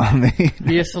pressure on me.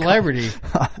 Be a celebrity.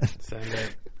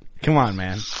 Come on,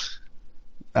 man.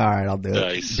 All right, I'll do it.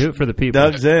 Nice. Do it for the people.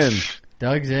 Doug's in.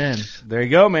 Doug's in. There you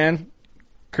go, man.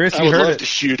 Chris, I you would heard love it. to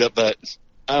shoot it, but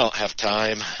I don't have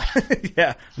time.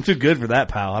 Yeah, I'm too good for that,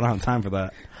 pal. I don't have time for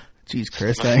that. Jeez,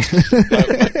 Chris, thanks.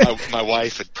 My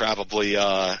wife would probably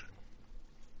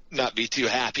not be too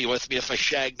happy with me if I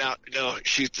shagged out to go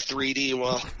shoot the 3D.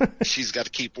 Well, she's got to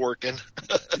keep working.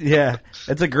 Yeah,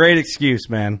 it's a great excuse,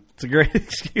 man. It's a great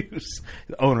excuse.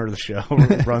 The owner of the show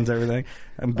runs everything.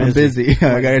 I'm busy.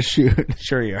 I gotta shoot.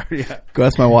 Sure you are. Yeah. Go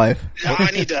ask my wife. No,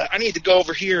 I need to go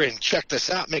over here and check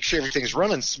this out, make sure everything's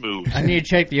running smooth. I need to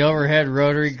check the overhead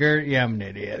rotary girth. Yeah, I'm an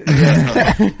idiot.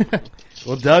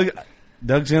 Well,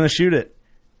 Doug's gonna shoot it.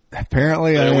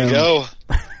 Apparently, There we go.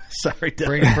 Sorry,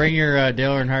 Doug. Bring your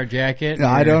Dale Earnhardt jacket. No,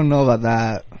 I don't know about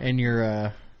that. And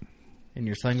your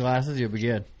sunglasses. You'll be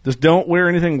good. Just don't wear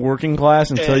anything working class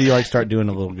until you start doing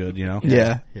a little good. You know.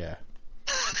 Yeah. Yeah.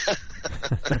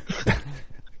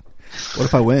 What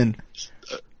if I win?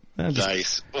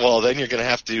 Nice. Well, then you're going to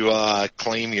have to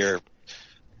claim your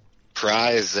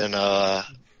prize and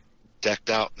decked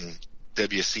out in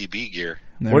WCB gear.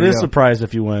 What is the prize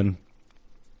if you win?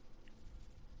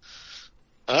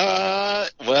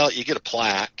 Well, you get a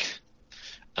plaque,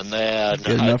 and then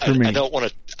Good enough for me. I don't want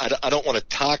to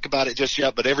talk about it just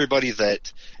yet. But everybody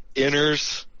that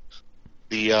enters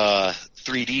the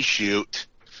 3D shoot,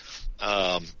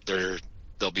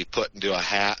 they'll be put into a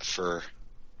hat for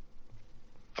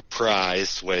a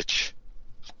prize, which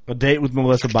A date with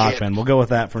Melissa Bachman. We'll go with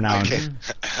that for now.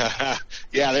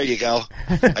 Yeah, there you go.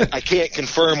 I can't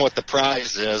confirm what the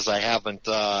prize is. I haven't.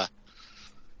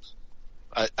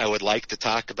 I would like to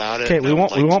talk about it. Okay, we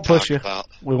won't push you.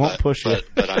 We won't push you.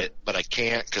 But I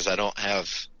can't because I don't have.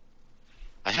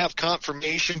 I have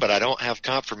confirmation, but I don't have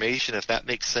confirmation. If that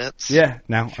makes sense. Yeah.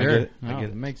 Now Sure. I get it. No, I get it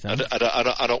it. makes sense.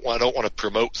 I don't want to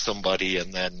promote somebody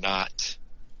and then not.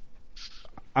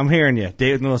 I'm hearing you.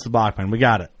 Date with Melissa Bachman. We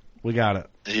got it.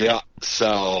 Yeah.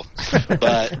 So,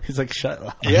 but He's like, shut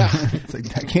up. yeah. It's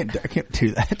like, I can't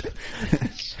do that.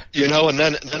 And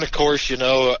then of course,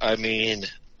 I mean,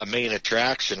 a main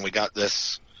attraction, we got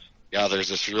this, there's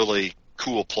this really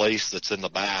cool place that's in the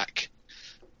back,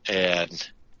 and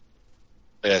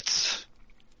it's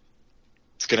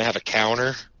going to have a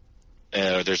counter,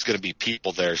 and there's going to be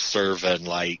people there serving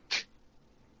like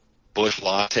bush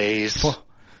lattes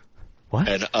What?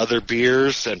 and other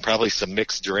beers and probably some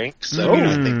mixed drinks. I mean,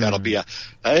 I think that'll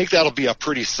be a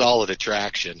pretty solid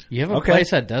attraction. You have a Okay.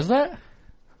 place that does that?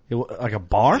 Like a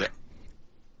bar? Yeah.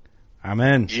 I'm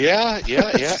in. Yeah.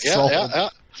 Yeah,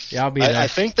 I'll be there. I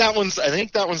think that one's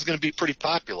going to be pretty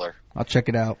popular. I'll check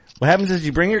it out. What happens is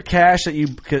you bring your cash that you.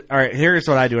 All right, here's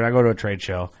what I do when I go to a trade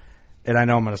show, and I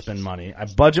know I'm going to spend money. I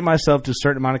budget myself to a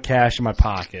certain amount of cash in my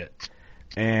pocket,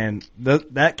 and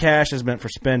that cash is meant for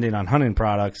spending on hunting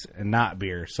products and not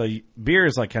beer. So beer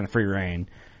is like kind of free reign.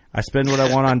 I spend what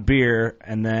I want on beer,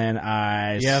 and then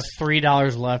You have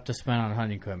 $3 left to spend on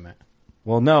hunting equipment.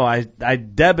 Well, no, I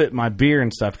debit my beer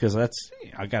and stuff because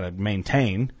I got to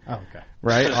maintain. Oh, okay.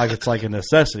 Right? Like it's like a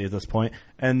necessity at this point.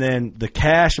 And then the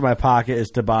cash in my pocket is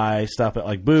to buy stuff at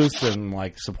like booths and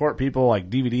like support people like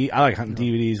DVD. I like hunting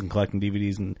DVDs and collecting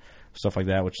DVDs and stuff like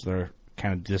that, which they're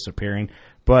kind of disappearing.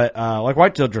 But like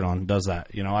Whitetail Journal does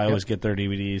that. I always get their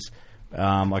DVDs,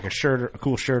 like a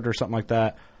cool shirt or something like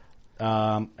that.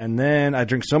 And then I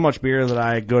drink so much beer that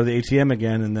I go to the ATM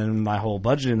again, and then my whole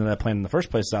budgeting that I planned in the first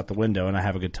place is out the window, and I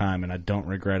have a good time, and I don't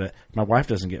regret it. My wife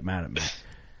doesn't get mad at me.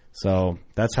 So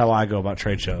that's how I go about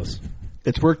trade shows.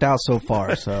 It's worked out so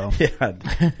far, so.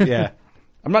 Yeah.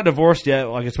 I'm not divorced yet.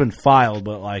 Like, it's been filed,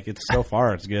 but like, it's so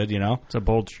far, it's good. You know, It's a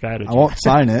bold strategy. I won't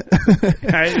sign it.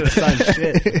 I ain't gonna sign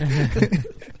shit.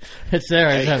 It's there.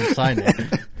 I just haven't signed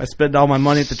it. I spend all my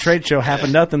money at the trade show. Half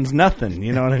of nothing's nothing.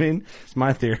 You know what I mean? It's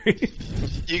my theory.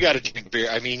 You got to drink beer.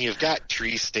 I mean, you've got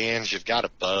tree stands, you've got a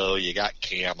bow, you got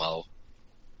camo.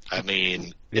 I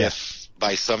mean, if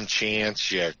by some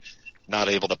chance you're not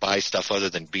able to buy stuff other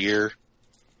than beer,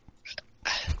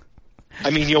 I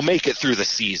mean, you'll make it through the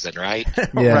season, right?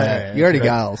 Yeah, Right. you already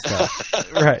got all the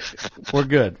stuff. Right. We're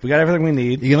good. We got everything we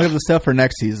need. You can look at the stuff for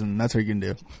next season. That's what you can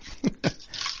do.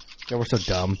 Yeah, we're so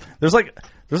dumb. There's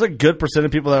a good percent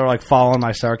of people that are like following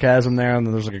my sarcasm there, and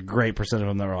then there's like a great percent of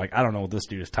them that are like, I don't know what this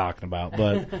dude is talking about.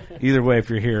 But either way, if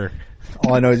you're here,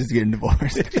 All I know is he's getting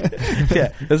divorced.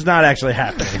 yeah, it's not actually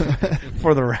happening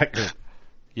for the record.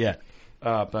 Yeah,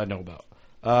 but I know about.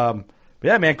 But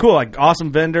yeah, man, cool. Like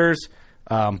awesome vendors,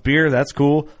 beer. That's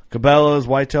cool. Cabela's,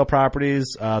 Whitetail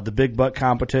Properties, the Big Buck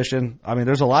competition. I mean,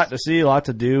 there's a lot to see, a lot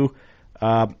to do.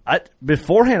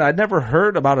 Beforehand, I'd never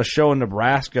heard about a show in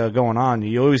Nebraska going on.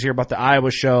 You always hear about the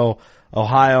Iowa show,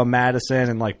 Ohio, Madison,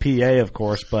 and like PA, of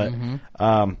course. But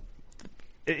I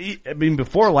mean,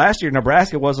 before last year,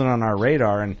 Nebraska wasn't on our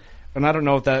radar, and I don't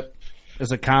know if that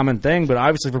is a common thing, but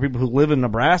obviously for people who live in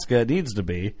Nebraska, it needs to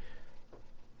be.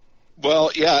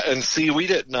 Well, yeah, and see, we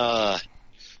hadn't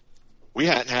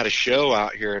had a show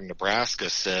out here in Nebraska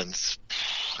since,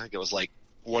 I think it was like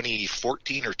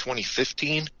 2014 or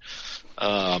 2015.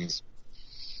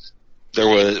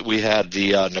 We had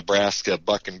the Nebraska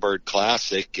Buck and Bird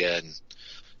Classic, and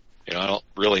I don't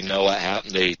really know what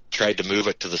happened. They tried to move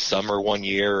it to the summer one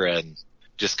year and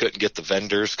just couldn't get the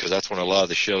vendors because that's when a lot of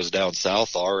the shows down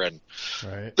south are, and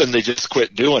then they just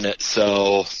quit doing it.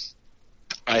 So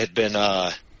I had been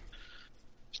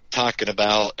talking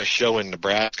about a show in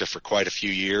Nebraska for quite a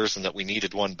few years, and that we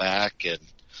needed one back, and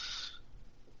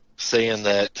saying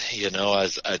that, I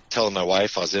was telling my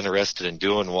wife I was interested in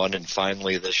doing one, and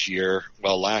finally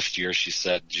last year she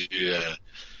said,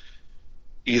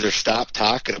 either stop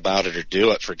talking about it or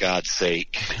do it, for God's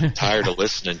sake. I'm tired of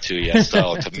listening to you.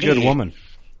 So to me, Good woman.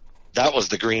 That was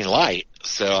the green light.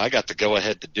 So I got to go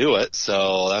ahead to do it.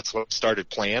 So that's what I started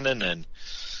planning. And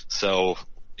so,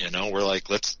 we're like,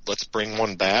 let's bring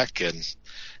one back. And,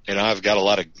 I've got a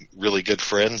lot of really good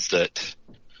friends that,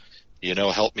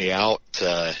 help me out,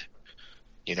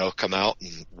 come out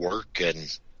and work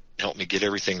and help me get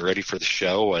everything ready for the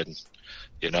show. And,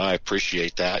 I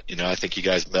appreciate that. I think you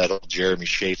guys met Jeremy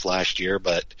Schaaf last year,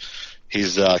 but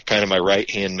he's kind of my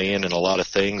right-hand man in a lot of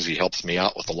things. He helps me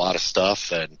out with a lot of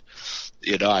stuff, and,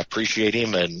 I appreciate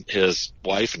him, and his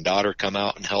wife and daughter come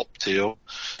out and help too.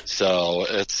 So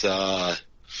it's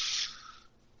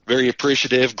very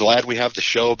appreciative. Glad we have the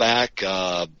show back.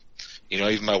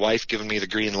 Even my wife giving me the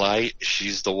green light.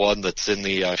 She's the one that's in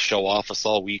the show office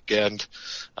all weekend,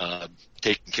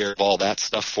 taking care of all that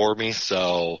stuff for me.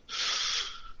 So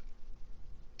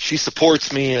she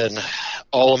supports me in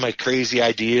all of my crazy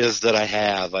ideas that I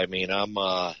have. I mean, I'm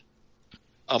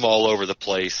all over the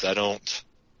place. I'm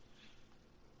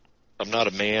not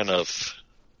a man of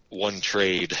one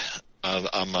trade.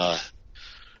 I'm a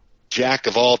jack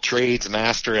of all trades,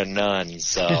 master of none.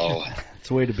 So it's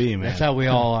the way to be, man. That's how we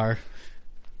all are.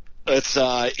 It's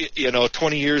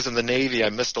 20 years in the Navy. I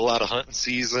missed a lot of hunting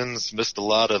seasons, missed a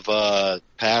lot of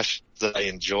passions that I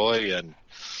enjoy, and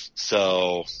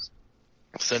so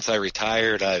since I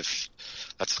retired, that's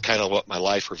kind of what my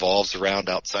life revolves around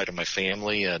outside of my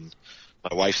family, and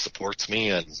my wife supports me,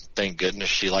 and thank goodness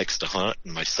she likes to hunt,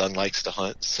 and my son likes to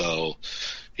hunt, so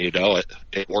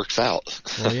it works out.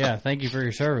 Well, yeah, thank you for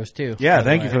your service too. Yeah,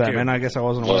 thank you for that, man. I guess I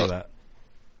wasn't aware of that.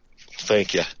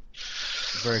 Thank you.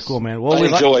 Very cool, man. Well, I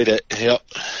enjoyed it. Yep.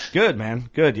 Good, man.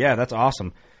 Good. Yeah, that's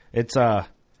awesome. It's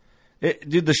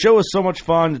dude, the show is so much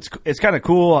fun. It's kind of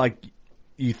cool. Like,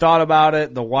 you thought about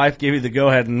it, the wife gave you the go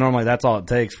ahead, and normally that's all it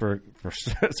takes for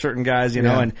certain guys,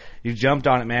 and you jumped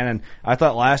on it, man. And I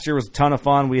thought last year was a ton of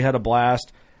fun. We had a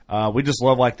blast. We just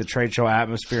love like the trade show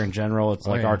atmosphere in general. It's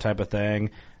our type of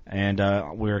thing, and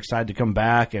we're excited to come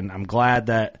back. And I'm glad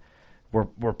that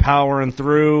we're powering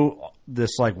through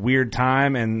this like weird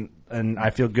time, and I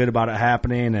feel good about it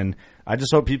happening. And I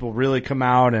just hope people really come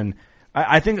out. And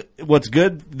I think what's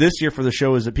good this year for the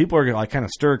show is that people are like kind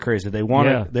of stir crazy. They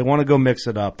want to go mix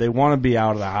it up. They want to be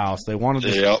out of the house. They want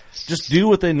to just do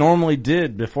what they normally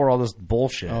did before all this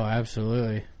bullshit. Oh,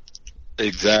 absolutely.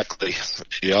 Exactly.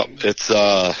 Yep. It's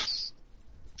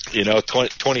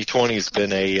 2020 has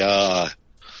been a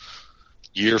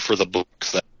year for the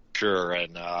books, that's sure.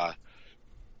 And I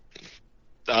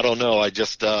don't know. I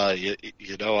just I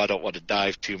don't want to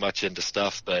dive too much into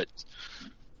stuff, but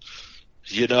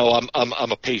You know,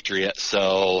 I'm a patriot,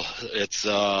 so it's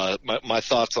my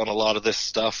thoughts on a lot of this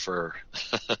stuff are.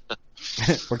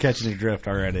 We're catching your drift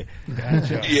already.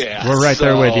 Gotcha. Yeah, We're right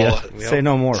there with you. Say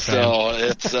no more, fam. So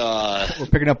it's We're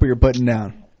picking up where you're putting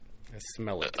down. I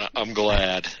smell it. I'm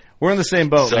glad. We're in the same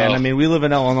boat, So- man. I mean, we live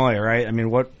in Illinois, right? I mean,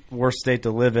 what worse state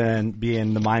to live in, be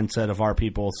in the mindset of our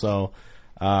people. So,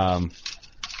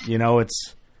 you know,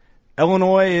 it's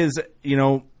Illinois is, you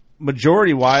know,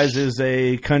 majority-wise is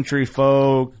a country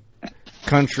folk,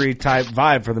 country-type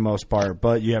vibe for the most part.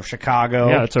 But you have Chicago.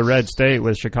 Yeah, it's a red state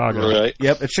with Chicago. Right.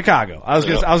 Yep, it's Chicago. I was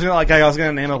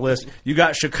gonna name a list. You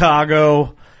got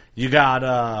Chicago. You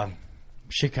got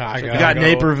Chicago. You got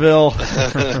Naperville.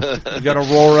 You got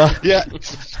Aurora. Yeah,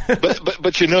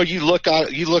 but you know, you look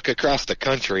across the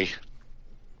country,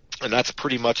 and that's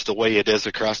pretty much the way it is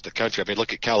across the country. I mean,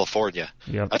 look at California.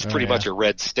 Yep. That's pretty much a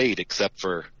red state, except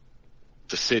for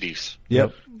the cities.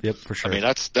 Yep, for sure. I mean,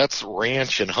 that's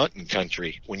ranch and hunting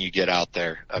country when you get out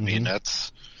there. I mean,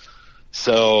 that's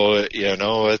so, you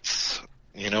know, it's,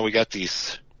 you know, we got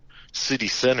these city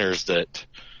centers that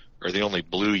are the only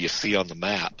blue you see on the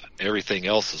map. Everything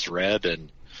else is red,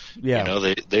 and yeah, you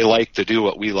know, they like to do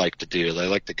what we like to do. They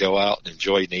like to go out and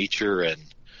enjoy nature and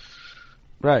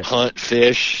right. hunt,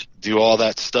 fish, do all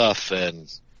that stuff, and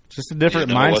Just a different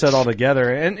you know, mindset what's- altogether.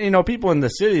 And, you know, people in the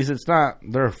cities, it's not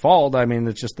their fault. I mean,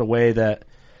 it's just the way that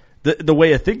the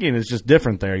way of thinking is just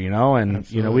different there, you know, and,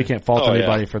 you know, we can't fault Oh, yeah.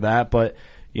 anybody for that. But,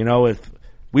 you know, if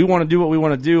we want to do what we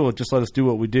want to do, just let us do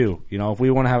what we do. You know, if we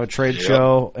want to have a trade Yep.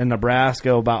 show in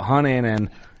Nebraska about hunting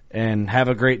and have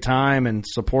a great time and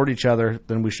support each other,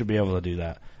 then we should be able to do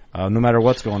that. No matter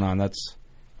what's going on.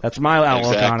 That's my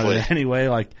outlook on Exactly. it anyway.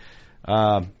 Like,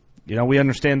 you know, we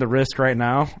understand the risk right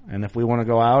now, and if we want to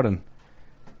go out and,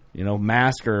 you know,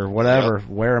 mask or whatever,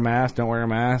 wear a mask, don't wear a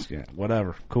mask, yeah,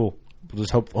 whatever, cool. We'll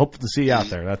just hope to see you out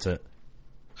there. That's it.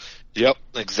 Yep,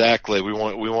 exactly. We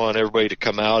want everybody to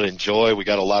come out, enjoy. We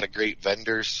got a lot of great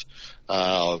vendors.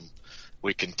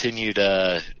 We continue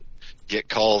to get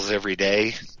calls every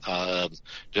day.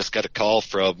 Just got a call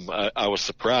from. I was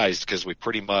surprised because we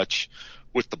pretty much,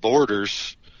 with the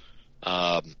borders,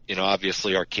 you know,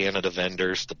 obviously our Canada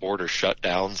vendors, the border shut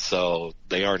down, so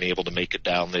they aren't able to make it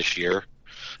down this year.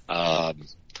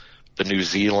 The New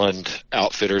Zealand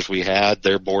outfitters we had,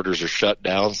 their borders are shut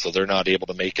down, so they're not able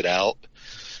to make it out.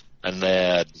 And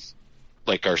then,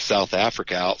 like our South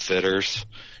Africa outfitters,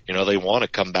 you know, they want to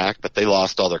come back, but they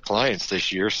lost all their clients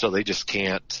this year, so they just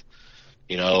can't,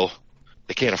 you know,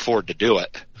 they can't afford to do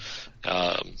it.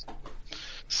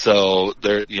 So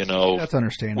they're, you know, That's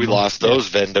understandable. we lost those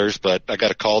vendors, but I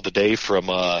got a call today from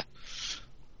a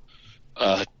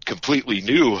completely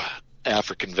new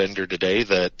African vendor today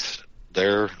that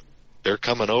they're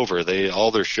coming over.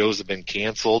 All their shows have been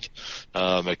canceled,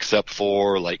 except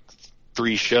for like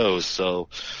 3 shows. So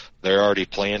they're already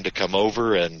planned to come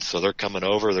over, and so they're coming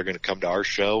over. They're going to come to our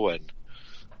show, and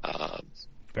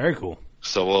Very cool.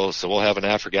 so we'll have an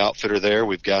Africa outfitter there.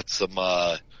 We've got some,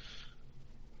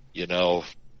 you know,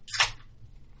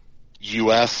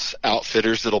 U.S.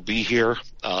 outfitters that'll be here.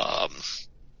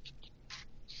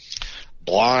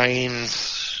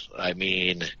 Blinds. I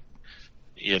mean,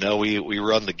 you know, we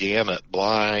run the gamut.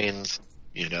 Blinds,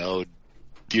 you know,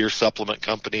 deer supplement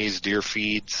companies, deer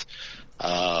feeds,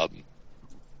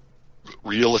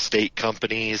 real estate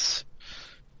companies.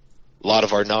 A lot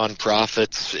of our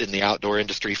nonprofits in the outdoor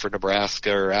industry for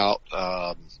Nebraska are out,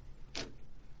 are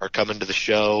coming to the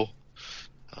show.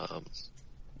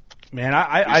 Man,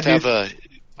 I Just do have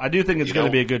I do think it's you going to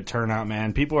know- be a good turnout,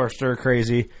 man. People are stir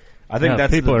crazy. I think Yeah,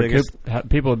 that's people the are biggest.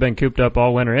 people have been cooped up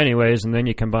all winter anyways, and then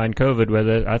you combine COVID with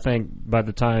it. I think by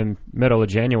the time middle of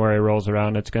January rolls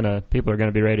around, people are going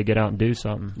to be ready to get out and do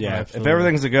something. Yeah, if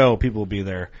everything's a go, people will be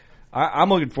there. I'm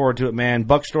looking forward to it, man.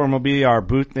 Buckstorm will be our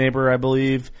booth neighbor, I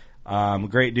believe.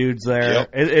 Great dudes there. Yep.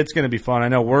 It's going to be fun. I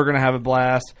know we're going to have a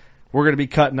blast. We're going to be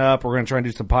cutting up. We're going to try and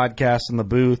do some podcasts in the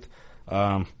booth.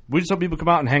 We just hope people come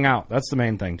out and hang out. That's the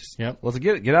main thing. Just, let's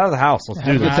get out of the house. Let's do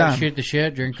Have a this good time. Shoot the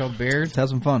shit, drink a couple beers. Let's have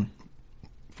some fun.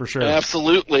 for sure.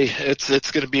 Absolutely. It's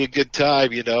going to be a good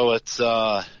time. You know, it's,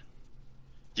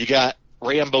 you got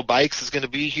Rambo Bikes is going to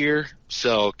be here.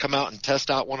 So come out and test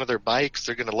out one of their bikes.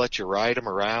 They're going to let you ride them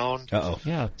around. Uh-oh.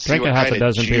 Yeah, See drink what a half kind a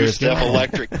of dozen beers. juice them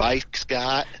electric bikes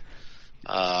got.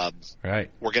 Right.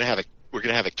 We're going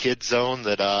to have a kid zone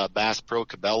that, Bass Pro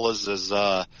Cabela's is,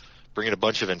 bringing a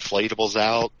bunch of inflatables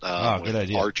out, good with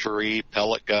idea. archery,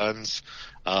 pellet guns.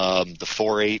 The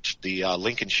 4-H, the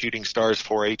Lincoln Shooting Stars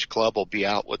 4-H Club will be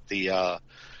out with the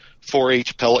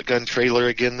 4-H pellet gun trailer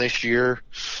again this year.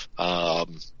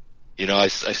 I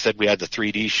said we had the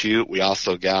 3D shoot. We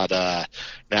also got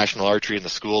National Archery in the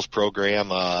Schools program,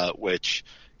 which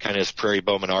kind of is Prairie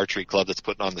Bowman Archery Club that's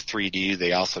putting on the 3D.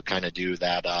 They also kind of do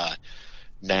that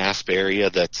NASP area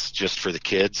that's just for the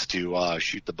kids to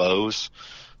shoot the bows.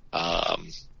 We're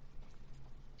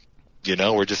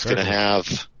just going to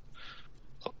have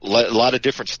a lot of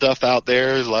different stuff out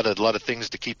there, a lot of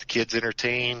things to keep the kids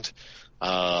entertained.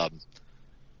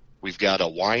 We've got a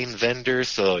wine vendor,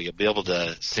 so you'll be able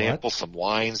to sample some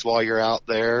wines while you're out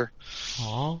there.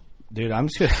 Oh, dude, I'm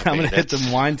gonna hit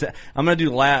some wine. I'm gonna do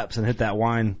laps and hit that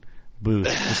wine booth,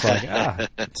 just like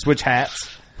switch hats.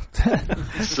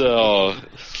 So,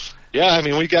 yeah, I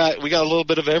mean, we got a little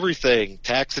bit of everything.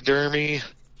 Taxidermy.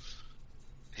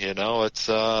 It's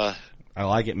I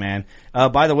like it, man.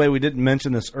 By the way, we didn't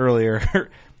mention this earlier.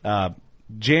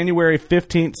 January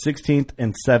 15th, 16th,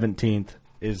 and 17th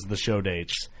is the show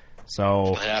dates.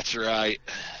 So that's right.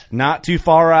 Not too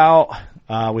far out.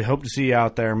 We hope to see you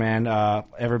out there, man.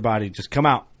 Everybody, just come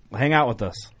out, hang out with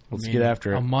us. Let's get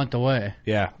after it. A month away.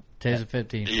 Yeah, today's the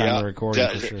 15th. Time of recording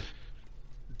for sure.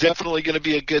 Definitely going to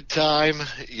be a good time.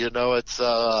 It's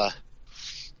I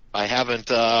haven't.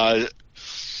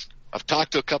 I've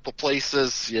talked to a couple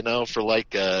places, for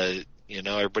like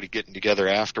everybody getting together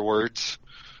afterwards,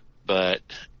 but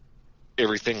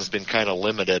everything's been kind of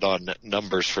limited on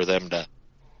numbers for them to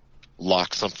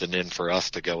lock something in for us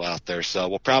to go out there. So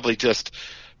we'll probably what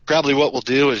we'll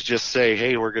do is just say,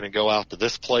 hey, we're going to go out to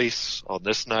this place on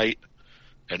this night,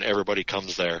 and everybody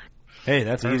comes there. Hey,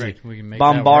 that's Perfect. easy. We can make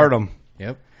Bombard that them.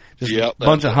 Yep. Just a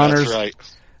bunch of hunters. That's right.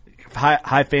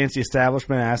 High fancy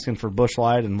establishment asking for Busch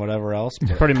Light and whatever else.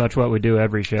 Pretty much what we do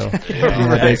every show.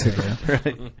 Basically.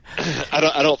 Right.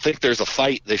 I don't think there's a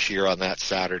fight this year on that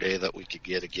Saturday that we could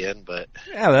get again, but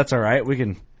yeah, that's all right.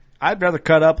 I'd rather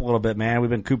cut up a little bit, man. We've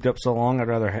been cooped up so long. I'd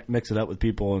rather mix it up with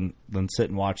people than sit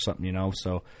and watch something,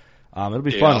 So it'll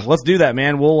be fun. Let's do that,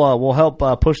 man. We'll help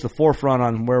push the forefront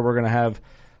on where we're going to have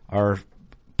our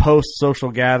post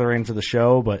social gathering for the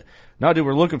show. But no, dude,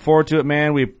 we're looking forward to it,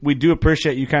 man. We do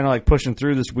appreciate you kind of like pushing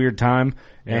through this weird time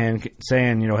and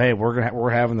saying, hey, we're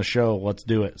having the show. Let's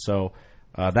do it. So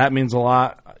that means a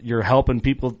lot. You're helping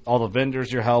people, all the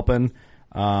vendors you're helping.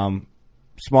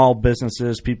 Small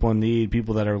businesses, people in need,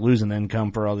 people that are losing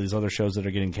income for all these other shows that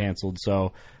are getting canceled.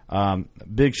 So,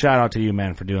 big shout out to you,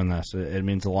 man, for doing this. It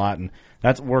means a lot, and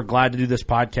we're glad to do this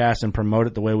podcast and promote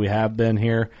it the way we have been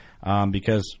here,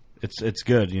 because it's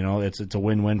good. It's a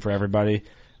win-win for everybody,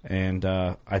 and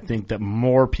I think that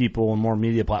more people and more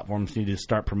media platforms need to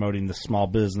start promoting the small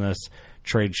business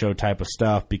trade show type of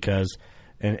stuff, because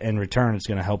in return, it's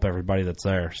going to help everybody that's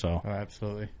there. So,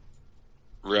 absolutely.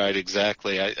 Right,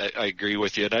 exactly. I agree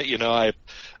with you. And I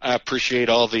appreciate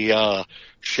all the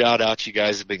shout outs you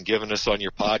guys have been giving us on your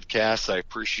podcast. I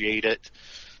appreciate it.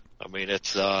 I mean,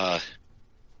 it's like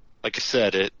I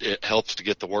said, it helps to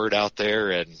get the word out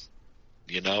there, and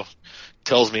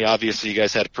tells me obviously you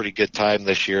guys had a pretty good time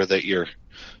this year that you're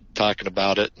talking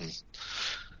about it, and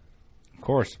of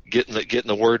course getting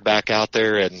the word back out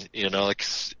there. And like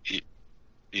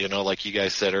you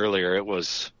guys said earlier, it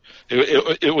was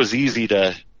easy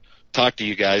to talk to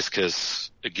you guys because,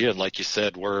 again, like you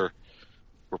said, we're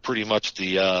pretty much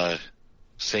the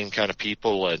same kind of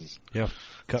people and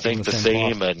think the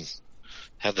same and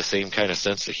have the same kind of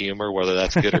sense of humor, whether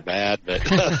that's good or bad. But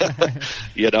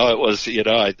it was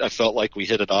I felt like we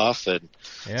hit it off, and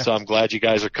so I'm glad you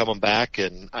guys are coming back,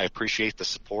 and I appreciate the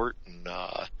support, and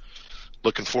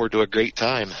looking forward to a great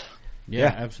time.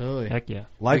 Yeah, absolutely. Heck yeah.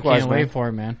 Likewise, we can't wait for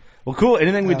it, man. Well, cool.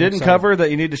 Anything we didn't cover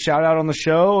that you need to shout out on the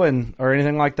show or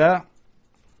anything like that?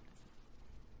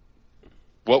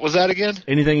 What was that again?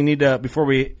 Anything you need to, before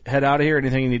we head out of here,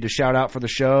 anything you need to shout out for the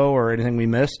show or anything we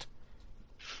missed?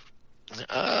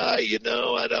 I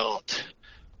don't.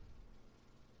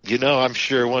 I'm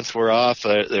sure once we're off,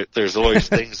 there's always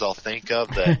things I'll think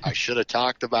of that I should have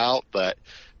talked about, but,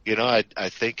 I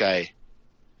think I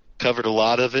covered a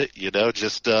lot of it.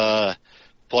 Just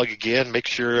plug again, make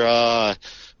sure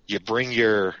you bring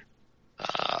your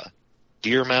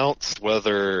deer mounts,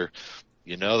 whether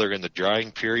they're in the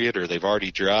drying period or they've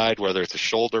already dried, whether it's a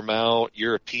shoulder mount,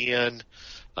 European,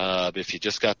 if you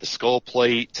just got the skull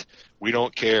plate, we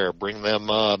don't care. Bring them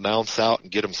mounts out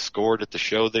and get them scored at the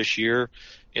show this year.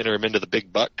 Enter them into the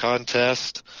big buck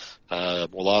contest.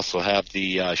 We'll also have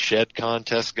the shed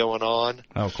contest going on.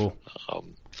 Oh, cool.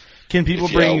 Can people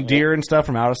bring deer and stuff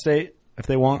from out of state if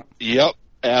they want? Yep,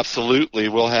 absolutely.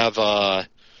 We'll have like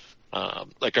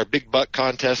our big buck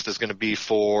contest is going to be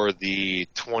for the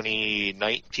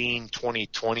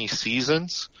 2019-2020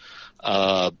 seasons.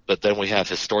 But then we have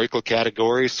historical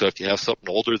categories. So if you have something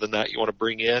older than that you want to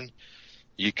bring in,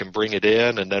 you can bring it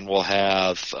in, and then we'll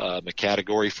have a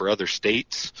category for other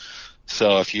states.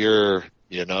 So if you're,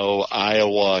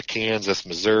 Iowa, Kansas,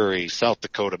 Missouri, South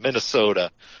Dakota,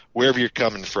 Minnesota, wherever you're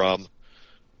coming from,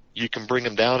 you can bring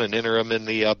them down and enter them in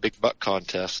the big buck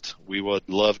contest. We would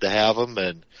love to have them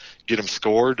and get them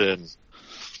scored. And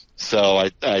so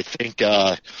I think,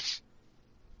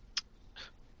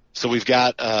 so we've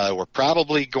got, we're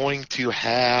probably going to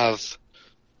have,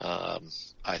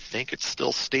 I think it's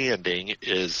still standing,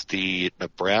 is the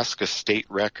Nebraska state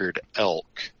record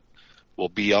elk will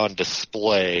be on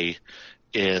display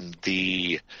in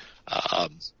the,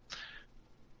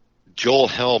 Joel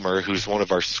Helmer, who's one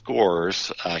of our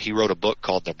scorers, he wrote a book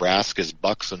called Nebraska's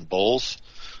Bucks and Bulls.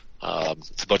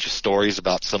 It's a bunch of stories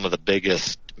about some of the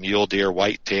biggest mule deer,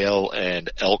 whitetail, and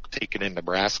elk taken in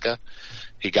Nebraska.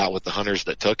 He got with the hunters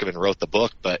that took him and wrote the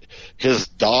book, but his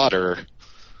daughter,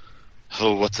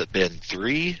 what's it been,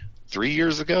 3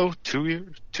 years ago, 2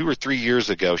 or 3 years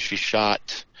ago,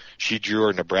 she drew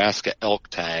her Nebraska elk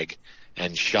tag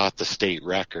and shot the state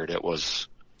record. It was,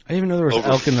 I didn't even know there was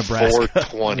elk in Nebraska.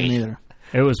 420.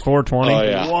 It was 420. Oh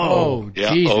yeah. Whoa.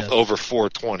 Yeah. Jesus. Over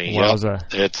 420. Wowza.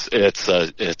 Yeah.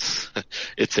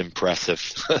 It's impressive.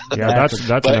 Yeah,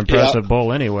 that's an impressive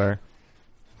bull anywhere.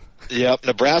 Yep.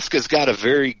 Nebraska's got a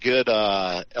very good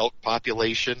elk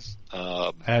population.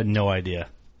 I had no idea.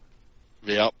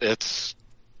 Yep. It's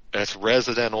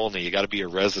resident only. You got to be a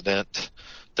resident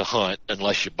to hunt,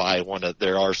 unless you buy one.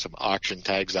 There are some auction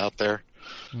tags out there.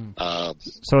 So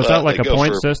is that like a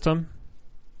point system?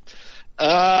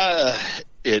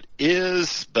 It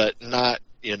is, but not,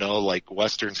 like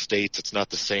Western states, it's not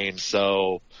the same.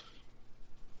 So,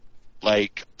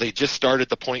 like, they just started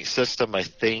the point system, I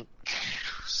think,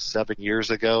 7 years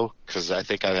ago, because I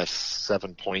think I have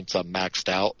 7 points I'm maxed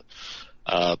out.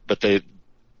 But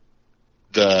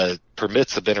the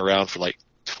permits have been around for like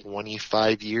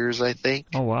 25 years, I think.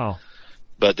 Oh, wow.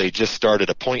 But they just started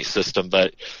a point system,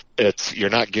 but you're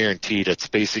not guaranteed. It's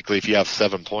basically, if you have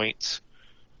 7 points,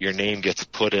 your name gets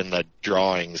put in the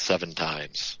drawing 7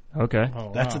 times. Okay.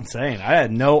 Oh, that's insane. I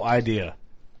had no idea.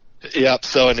 Yep.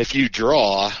 So, and if you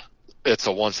draw, it's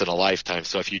a once in a lifetime.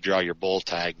 So if you draw your bull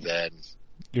tag, then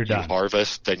you're done. You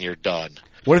harvest, then you're done.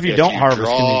 What if you don't harvest?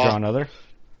 Can you draw another?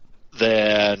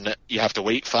 Then you have to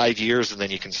wait 5 years, and then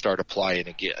you can start applying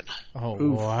again. Oh,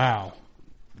 oof. Wow.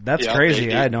 That's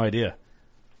crazy. I had no idea.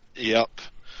 Yep.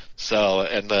 So,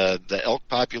 and the elk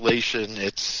population,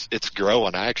 it's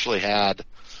growing. I actually had,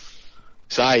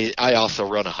 so I also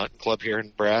run a hunting club here in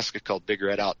Nebraska called Big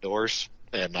Red Outdoors.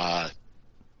 And,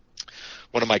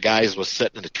 one of my guys was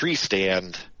sitting in a tree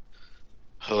stand.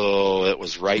 It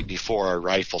was right before our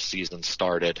rifle season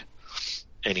started.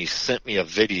 And he sent me a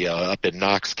video up in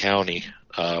Knox County,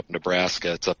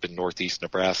 Nebraska. It's up in northeast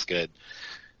Nebraska.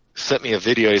 Sent me a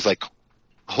video. He's like,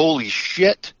 holy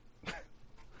shit.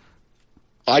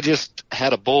 I just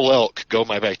had a bull elk go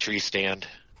by my tree stand,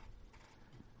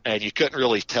 and you couldn't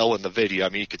really tell in the video. I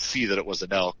mean, you could see that it was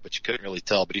an elk, but you couldn't really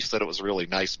tell. But he said it was a really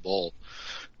nice bull.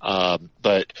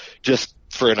 But just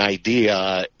for an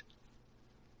idea,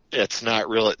 it's not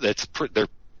really. They're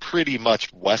pretty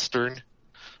much western.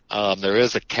 There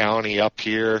is a county up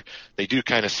here. They do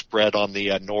kind of spread on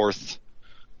the north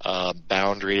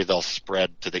boundary. They'll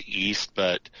spread to the east,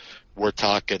 but we're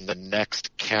talking the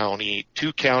next county,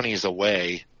 2 counties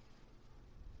away,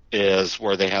 is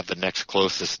where they have the next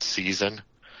closest season.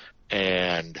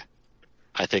 And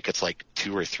I think it's like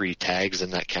 2 or 3 tags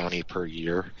in that county per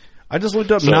year. I just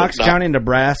looked up Knox County,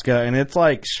 Nebraska, and it's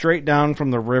like straight down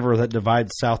from the river that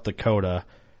divides South Dakota.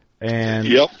 And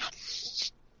yep.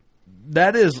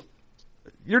 That is,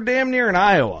 you're damn near in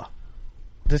Iowa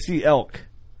to see elk.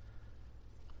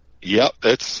 Yep,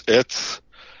 it's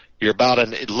you're about a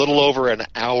little over an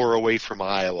hour away from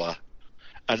Iowa,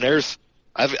 and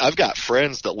I've got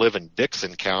friends that live in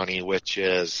Dixon County, which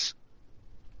is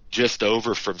just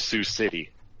over from Sioux City.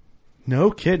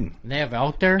 No kidding. They have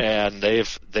elk there, and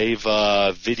they've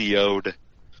videoed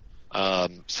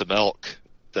some elk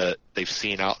that they've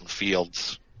seen out in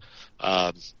fields.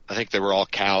 I think they were all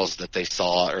cows that they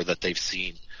saw or that they've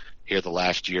seen here the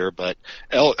last year, but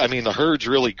elk, I mean, the herd's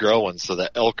really growing, so the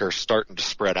elk are starting to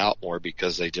spread out more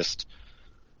because they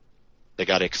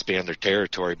got to expand their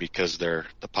territory because the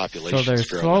population. So they're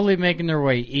slowly making their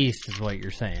way east, is what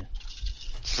you're saying.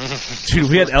 Dude,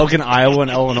 we had elk in Iowa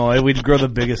and Illinois. We'd grow the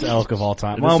biggest elk of all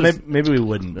time. Well, maybe we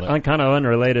wouldn't. But. I'm kind of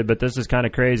unrelated, but this is kind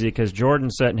of crazy because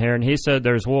Jordan's sitting here and he said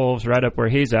there's wolves right up where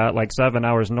he's at, like 7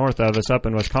 hours north of us up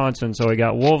in Wisconsin. So we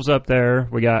got wolves up there.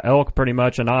 We got elk pretty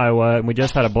much in Iowa. And we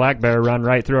just had a black bear run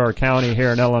right through our county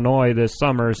here in Illinois this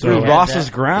summer. So through Ross's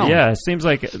ground. Yeah, it seems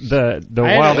like the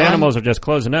wild animals are just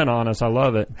closing in on us. I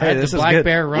love it. Hey, this black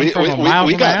bear run from a mile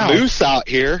we from got my house. moose out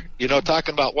here. You know,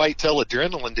 talking about whitetail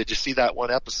adrenaline. Did you see that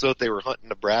one episode they were hunting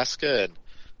Nebraska and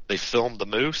they filmed the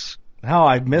moose? No,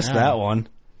 I missed that one.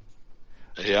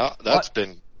 Yeah, that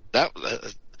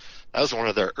was one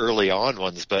of their early on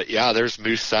ones. But yeah, there's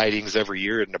moose sightings every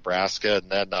year in Nebraska, and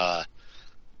then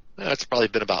that's probably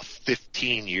been about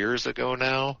 15 years ago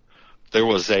now. There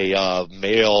was a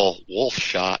male wolf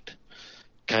shot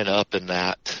kind of up in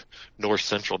that north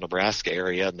central Nebraska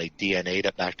area, and they DNA'd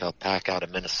it back to a pack out of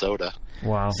Minnesota.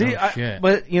 Wow. See,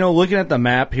 but looking at the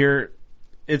map here,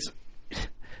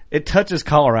 it touches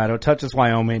Colorado, touches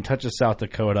Wyoming, touches South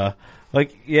Dakota.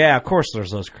 Like, yeah, of course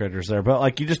there's those critters there, but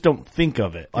like you just don't think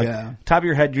of it. Like, top of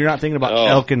your head, you're not thinking about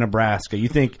elk in Nebraska. You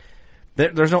think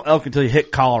there's no elk until you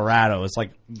hit Colorado. It's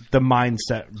like the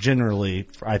mindset generally,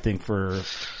 I think, for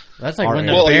that's like when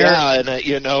the well, bear.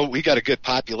 Yeah, and we got a good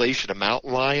population of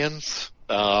mountain lions.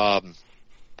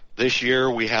 This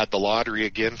year we had the lottery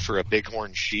again for a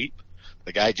bighorn sheep.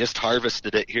 The guy just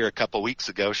harvested it here a couple weeks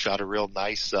ago, shot a real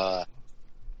nice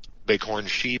bighorn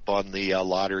sheep on the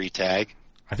lottery tag.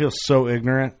 I feel so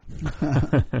ignorant.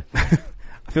 I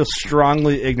feel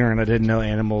strongly ignorant. I didn't know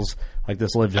animals like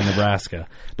this lived in Nebraska.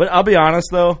 But I'll be honest,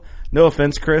 though, no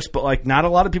offense, Chris, but like not a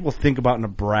lot of people think about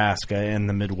Nebraska in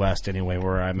the Midwest anyway,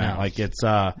 where I'm at. Like it's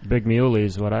Big Muley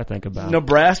is what I think about.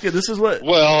 Nebraska, this is what.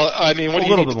 Well, I mean, what do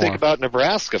you need to think about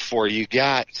Nebraska for?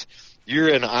 You're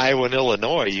in Iowa and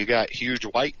Illinois. You got huge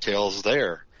whitetails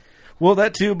there. Well,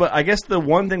 that too, but I guess the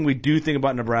one thing we do think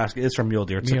about Nebraska is from mule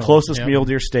deer. It's the closest mule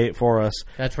deer state for us.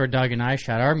 That's where Doug and I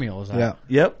shot our mules at.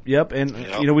 Yeah. Yep.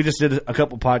 And, we just did a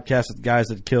couple podcasts with guys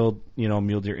that killed,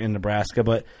 mule deer in Nebraska.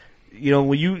 But,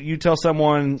 when you tell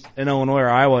someone in Illinois or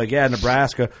Iowa, like, yeah,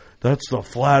 Nebraska, that's the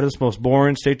flattest, most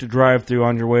boring state to drive through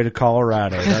on your way to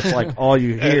Colorado. That's like all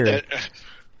you hear.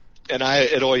 And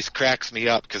it always cracks me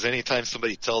up because anytime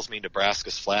somebody tells me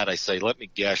Nebraska's flat, I say, let me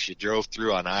guess, you drove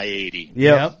through on I-80.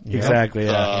 Yep. Exactly.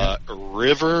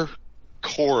 River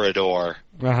corridor.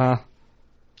 Uh-huh.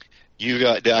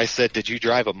 I said, did you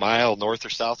drive a mile north or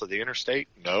south of the interstate?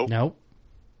 Nope.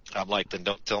 I'm like, then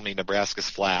don't tell me Nebraska's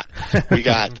flat. We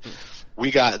got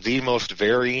the most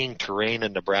varying terrain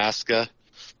in Nebraska.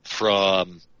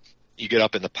 From you get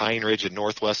up in the Pine Ridge in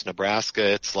northwest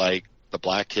Nebraska, it's like the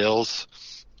Black Hills.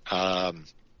 Down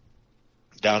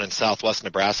in southwest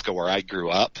Nebraska where I grew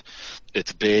up,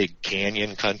 it's big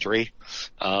canyon country,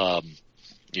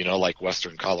 like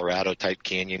western Colorado type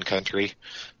canyon country.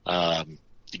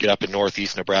 You get up in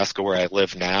northeast Nebraska where I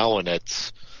live now, and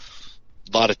it's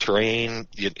a lot of terrain.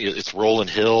 It's rolling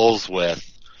hills with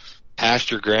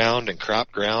pasture ground and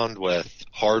crop ground with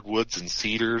hardwoods and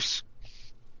cedars.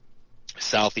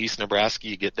 Southeast Nebraska,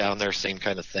 you get down there, same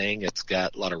kind of thing. It's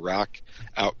got a lot of rock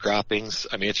outcroppings.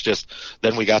 I mean, it's just,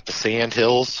 then we got the sand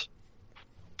hills.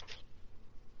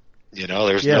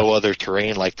 There's no other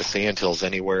terrain like the sand hills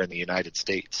anywhere in the United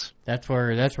States. That's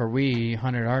where we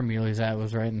hunted our muleys at,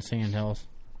 was right in the sand hills.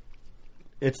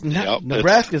 It's not,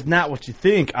 Nebraska's not what you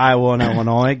think, Iowa and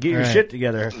Illinois. Get your shit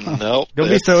together. No. Don't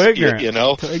be so ignorant.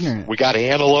 So ignorant. We got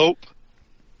antelope.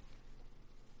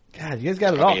 God, you guys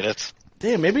got it all. I mean,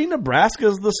 damn, maybe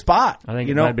Nebraska's the spot. I think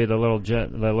it might be the little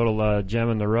gem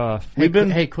in the rough.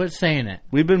 Hey, quit saying it.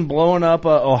 We've been blowing up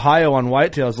Ohio on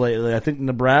whitetails lately. I think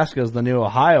Nebraska is the new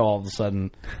Ohio all of a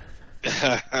sudden.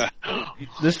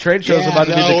 This trade show is about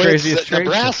to be the craziest trade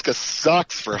Nebraska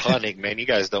sucks for hunting, man. You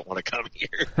guys don't want to come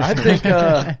here. I think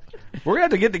we're going to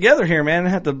have to get together here, man,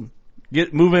 and have to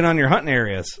move in on your hunting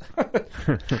areas.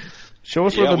 Show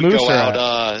us where the moose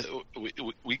are at.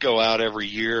 We go out every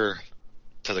year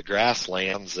to the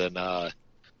grasslands and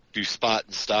do spot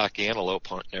and stock antelope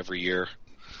hunting every year.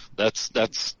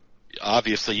 That's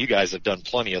obviously you guys have done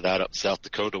plenty of that up in South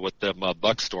Dakota with them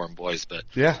Buckstorm boys, but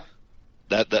yeah,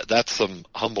 that's some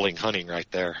humbling hunting right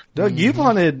there. Doug, you've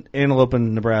hunted antelope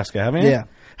in Nebraska, haven't you? Yeah.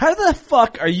 How the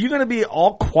fuck are you going to be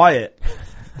all quiet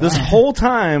this whole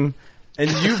time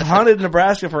and you've hunted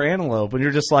Nebraska for antelope and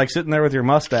you're just like sitting there with your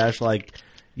mustache like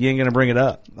you ain't going to bring it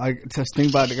up? I just think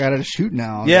about the guy to shoot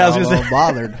now. Yeah, I was going to say.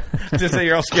 Bothered. Just say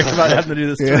you're all scared about having to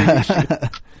do this. Yeah.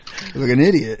 Like an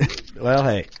idiot. Well,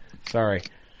 hey, sorry.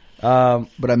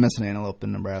 But I miss an antelope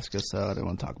in Nebraska, so I didn't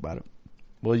want to talk about it.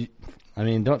 Well,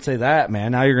 don't say that,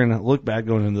 man. Now you're going to look back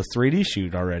going into the 3D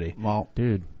shoot already. Well,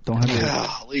 dude, Don't have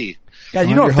Golly. God,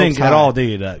 you don't think at all, do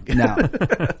you, Doug? No.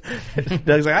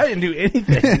 Doug's like, I didn't do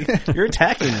anything. You're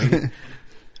attacking me.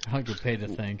 I don't get paid to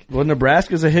think. Well,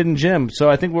 Nebraska's a hidden gem. So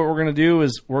I think what we're going to do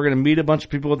is we're going to meet a bunch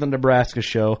of people at the Nebraska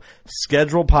show,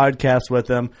 schedule podcasts with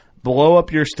them, blow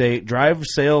up your state, drive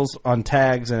sales on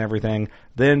tags and everything.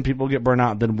 Then people get burnt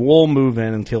out. Then we'll move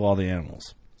in and kill all the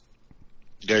animals.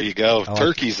 There you go.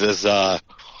 Turkeys is the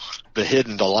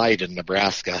hidden delight in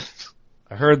Nebraska.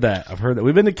 I heard that.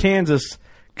 We've been to Kansas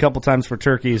a couple times for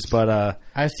turkeys, but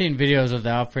I've seen videos of the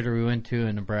outfitter we went to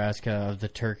in Nebraska of the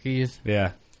turkeys.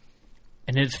 Yeah.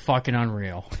 And it's fucking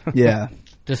unreal. Yeah.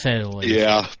 To say the least.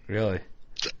 Yeah. Really?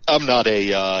 I'm not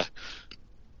a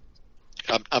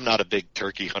I'm not a big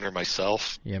turkey hunter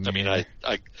myself. Yeah, I mean, I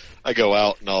go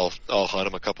out and I'll hunt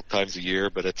them a couple times a year,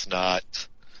 but it's not,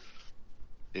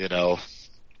 it's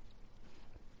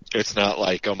not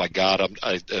like, oh my God,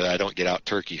 I don't get out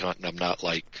turkey hunting. I'm not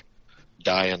like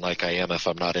dying like I am if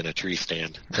I'm not in a tree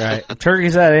stand. Right.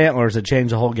 Turkeys had antlers that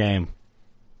changed the whole game.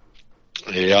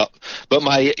 Yeah. But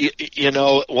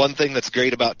one thing that's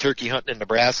great about turkey hunting in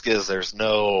Nebraska is there's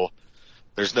no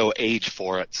age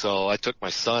for it. So I took my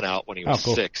son out when he was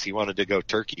 6. He wanted to go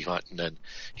turkey hunting, and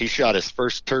he shot his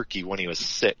first turkey when he was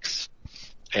 6.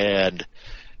 And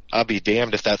I'll be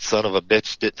damned if that son of a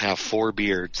bitch didn't have 4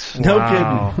 beards. No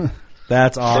kidding.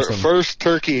 That's awesome. First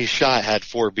turkey he shot had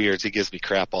 4 beards. He gives me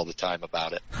crap all the time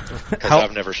about it because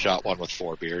I've never shot one with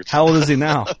 4 beards. How old is he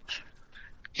now?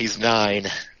 He's 9.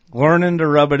 Learning to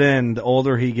rub it in the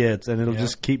older he gets, and it'll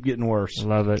just keep getting worse.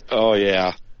 Love it. Oh,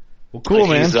 yeah. Well, cool,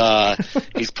 man.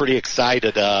 He's pretty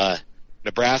excited.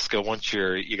 Nebraska, once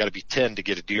you got to be 10 to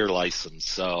get a deer license.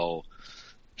 So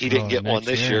he didn't get one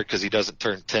this year because he doesn't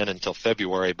turn 10 until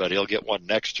February, but he'll get one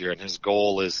next year. And his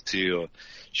goal is to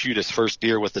shoot his first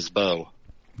deer with his bow.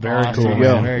 Very cool.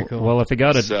 Very cool. Well, if he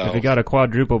got a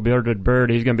quadruple bearded bird,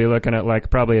 he's going to be looking at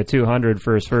like probably a 200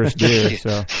 for his first deer.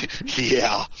 So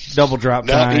yeah, double drop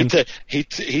time.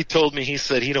 He told me, he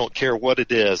said he don't care what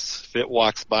it is. If it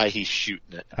walks by, he's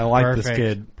shooting it. I like this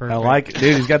kid. Perfect. I like it,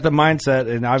 dude. He's got the mindset,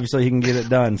 and obviously he can get it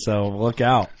done. So look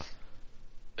out.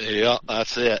 Yeah,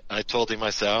 that's it. I told him, I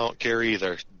said, I don't care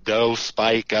either. Doe,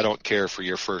 spike, I don't care for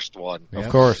your first one. Yep.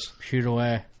 Of course, shoot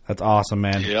away. That's awesome,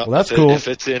 man. Yep. Well, that's cool. If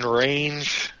it's in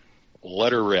range,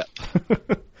 let her rip.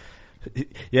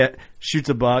 Yeah, shoots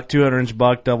a buck, 200-inch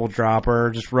buck, double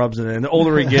dropper, just rubs it in. The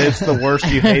older he gets, the worse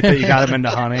you hate that you got him into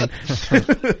hunting.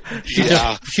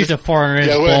 Shoots a 400-inch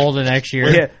bull the next year.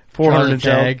 Yeah, 400-inch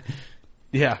tag.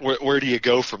 Yeah. Where do you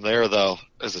go from there, though?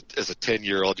 As a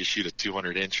 10-year-old, you shoot a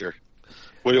 200-incher.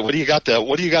 What do you got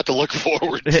to look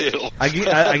forward to?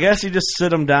 I guess you just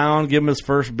sit him down, give him his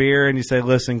first beer, and you say,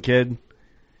 "Listen, kid,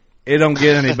 it don't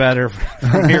get any better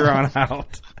from here on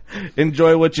out.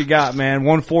 Enjoy what you got, man.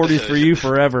 140's for you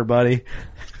forever, buddy."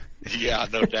 Yeah,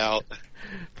 no doubt.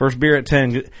 First beer at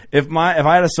 10. If I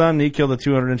had a son and he killed a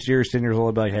 200-inch deer, 10 years old,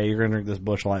 I'd be like, "Hey, you're gonna drink this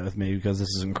Busch Light with me because this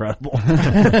is incredible."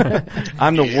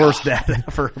 I'm the worst dad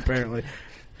ever, apparently,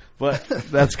 but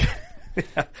that's.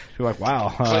 Yeah. You're like, wow.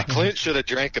 Clint should have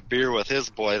drank a beer with his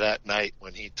boy that night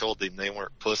when he told them they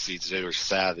weren't pussies, they were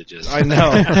savages. I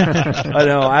know. I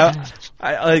know.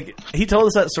 I like, he told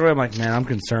us that story. I'm like, man, I'm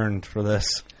concerned for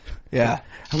this. Yeah.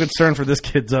 I'm concerned for this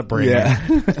kid's upbringing. Yeah.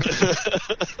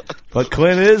 But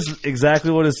Clint is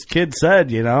exactly what his kid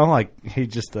said, like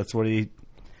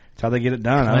that's how they get it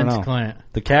done. I don't know. Clint.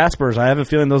 The Caspers, I have a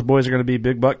feeling those boys are going to be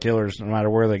big buck killers no matter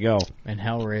where they go. And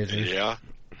Hellraisers. Yeah.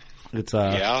 It's,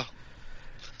 yeah.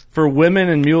 For women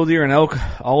and mule deer and elk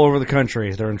all over the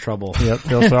country, they're in trouble. Yep,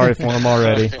 feel sorry for them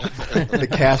already. The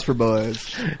Casper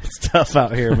boys. It's tough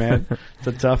out here, man. It's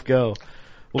a tough go.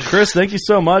 Well, Chris, thank you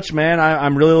so much, man.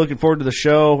 I'm really looking forward to the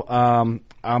show.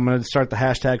 I'm going to start the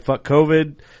hashtag Fuck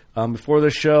COVID before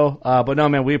this show. But no,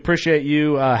 man, we appreciate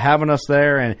you having us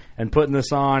there and putting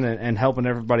this on and helping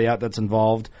everybody out that's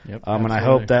involved. Yep, and I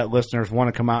hope that listeners want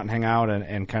to come out and hang out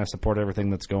and kind of support everything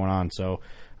that's going on. So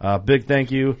big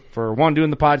thank you for doing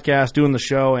the podcast, doing the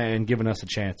show, and giving us a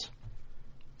chance.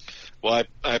 Well,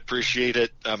 I appreciate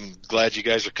it. I'm glad you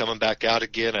guys are coming back out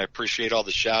again. I appreciate all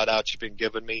the shout outs you've been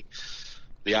giving me,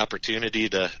 the opportunity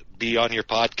to be on your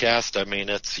podcast. I mean,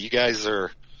 you guys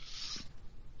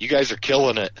are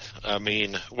killing it. I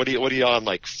mean, what are you on,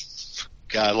 like,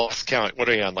 God, I lost count. What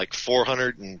are you on, like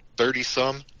 430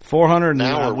 some? 400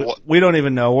 now, or we don't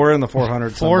even know. We're in the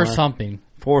 400 something.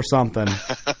 4 something.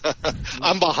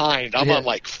 I'm behind. I'm on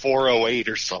like 408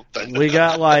 or something. We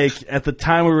got like, at the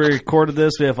time we recorded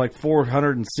this, we have like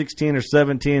 416 or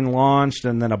 17 launched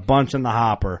and then a bunch in the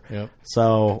hopper. Yep.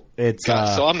 So it's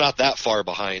so I'm not that far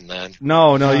behind then.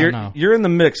 No, you're in the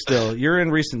mix still. You're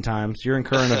in recent times. You're in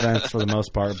current events for the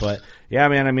most part. But yeah,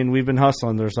 man, I mean, we've been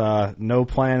hustling. There's no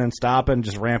plan in stopping,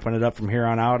 just ramping it up from here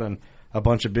on out, and a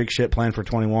bunch of big shit planned for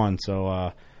 21.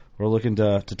 So we're looking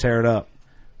to tear it up.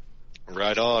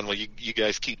 Right on. Well, you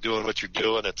guys keep doing what you're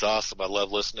doing. It's awesome. I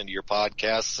love listening to your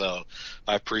podcast. So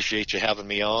I appreciate you having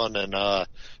me on and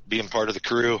being part of the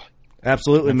crew.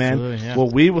 Absolutely, man. Yeah. Well,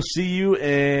 we will see you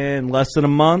in less than a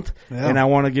month. Yeah. And I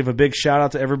want to give a big shout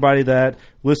out to everybody that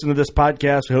listened to this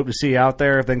podcast. We hope to see you out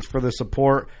there. Thanks for the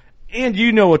support. And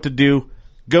you know what to do.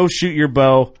 Go shoot your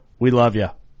bow. We love you.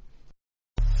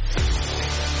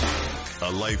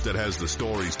 A life that has the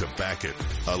stories to back it.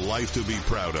 A life to be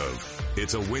proud of.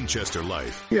 It's a Winchester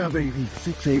life. Yeah, baby.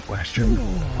 6'8" Western.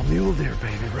 Oh, mule deer,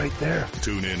 baby, right there.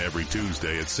 Tune in every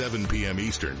Tuesday at 7 p.m.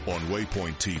 Eastern on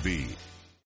Waypoint TV.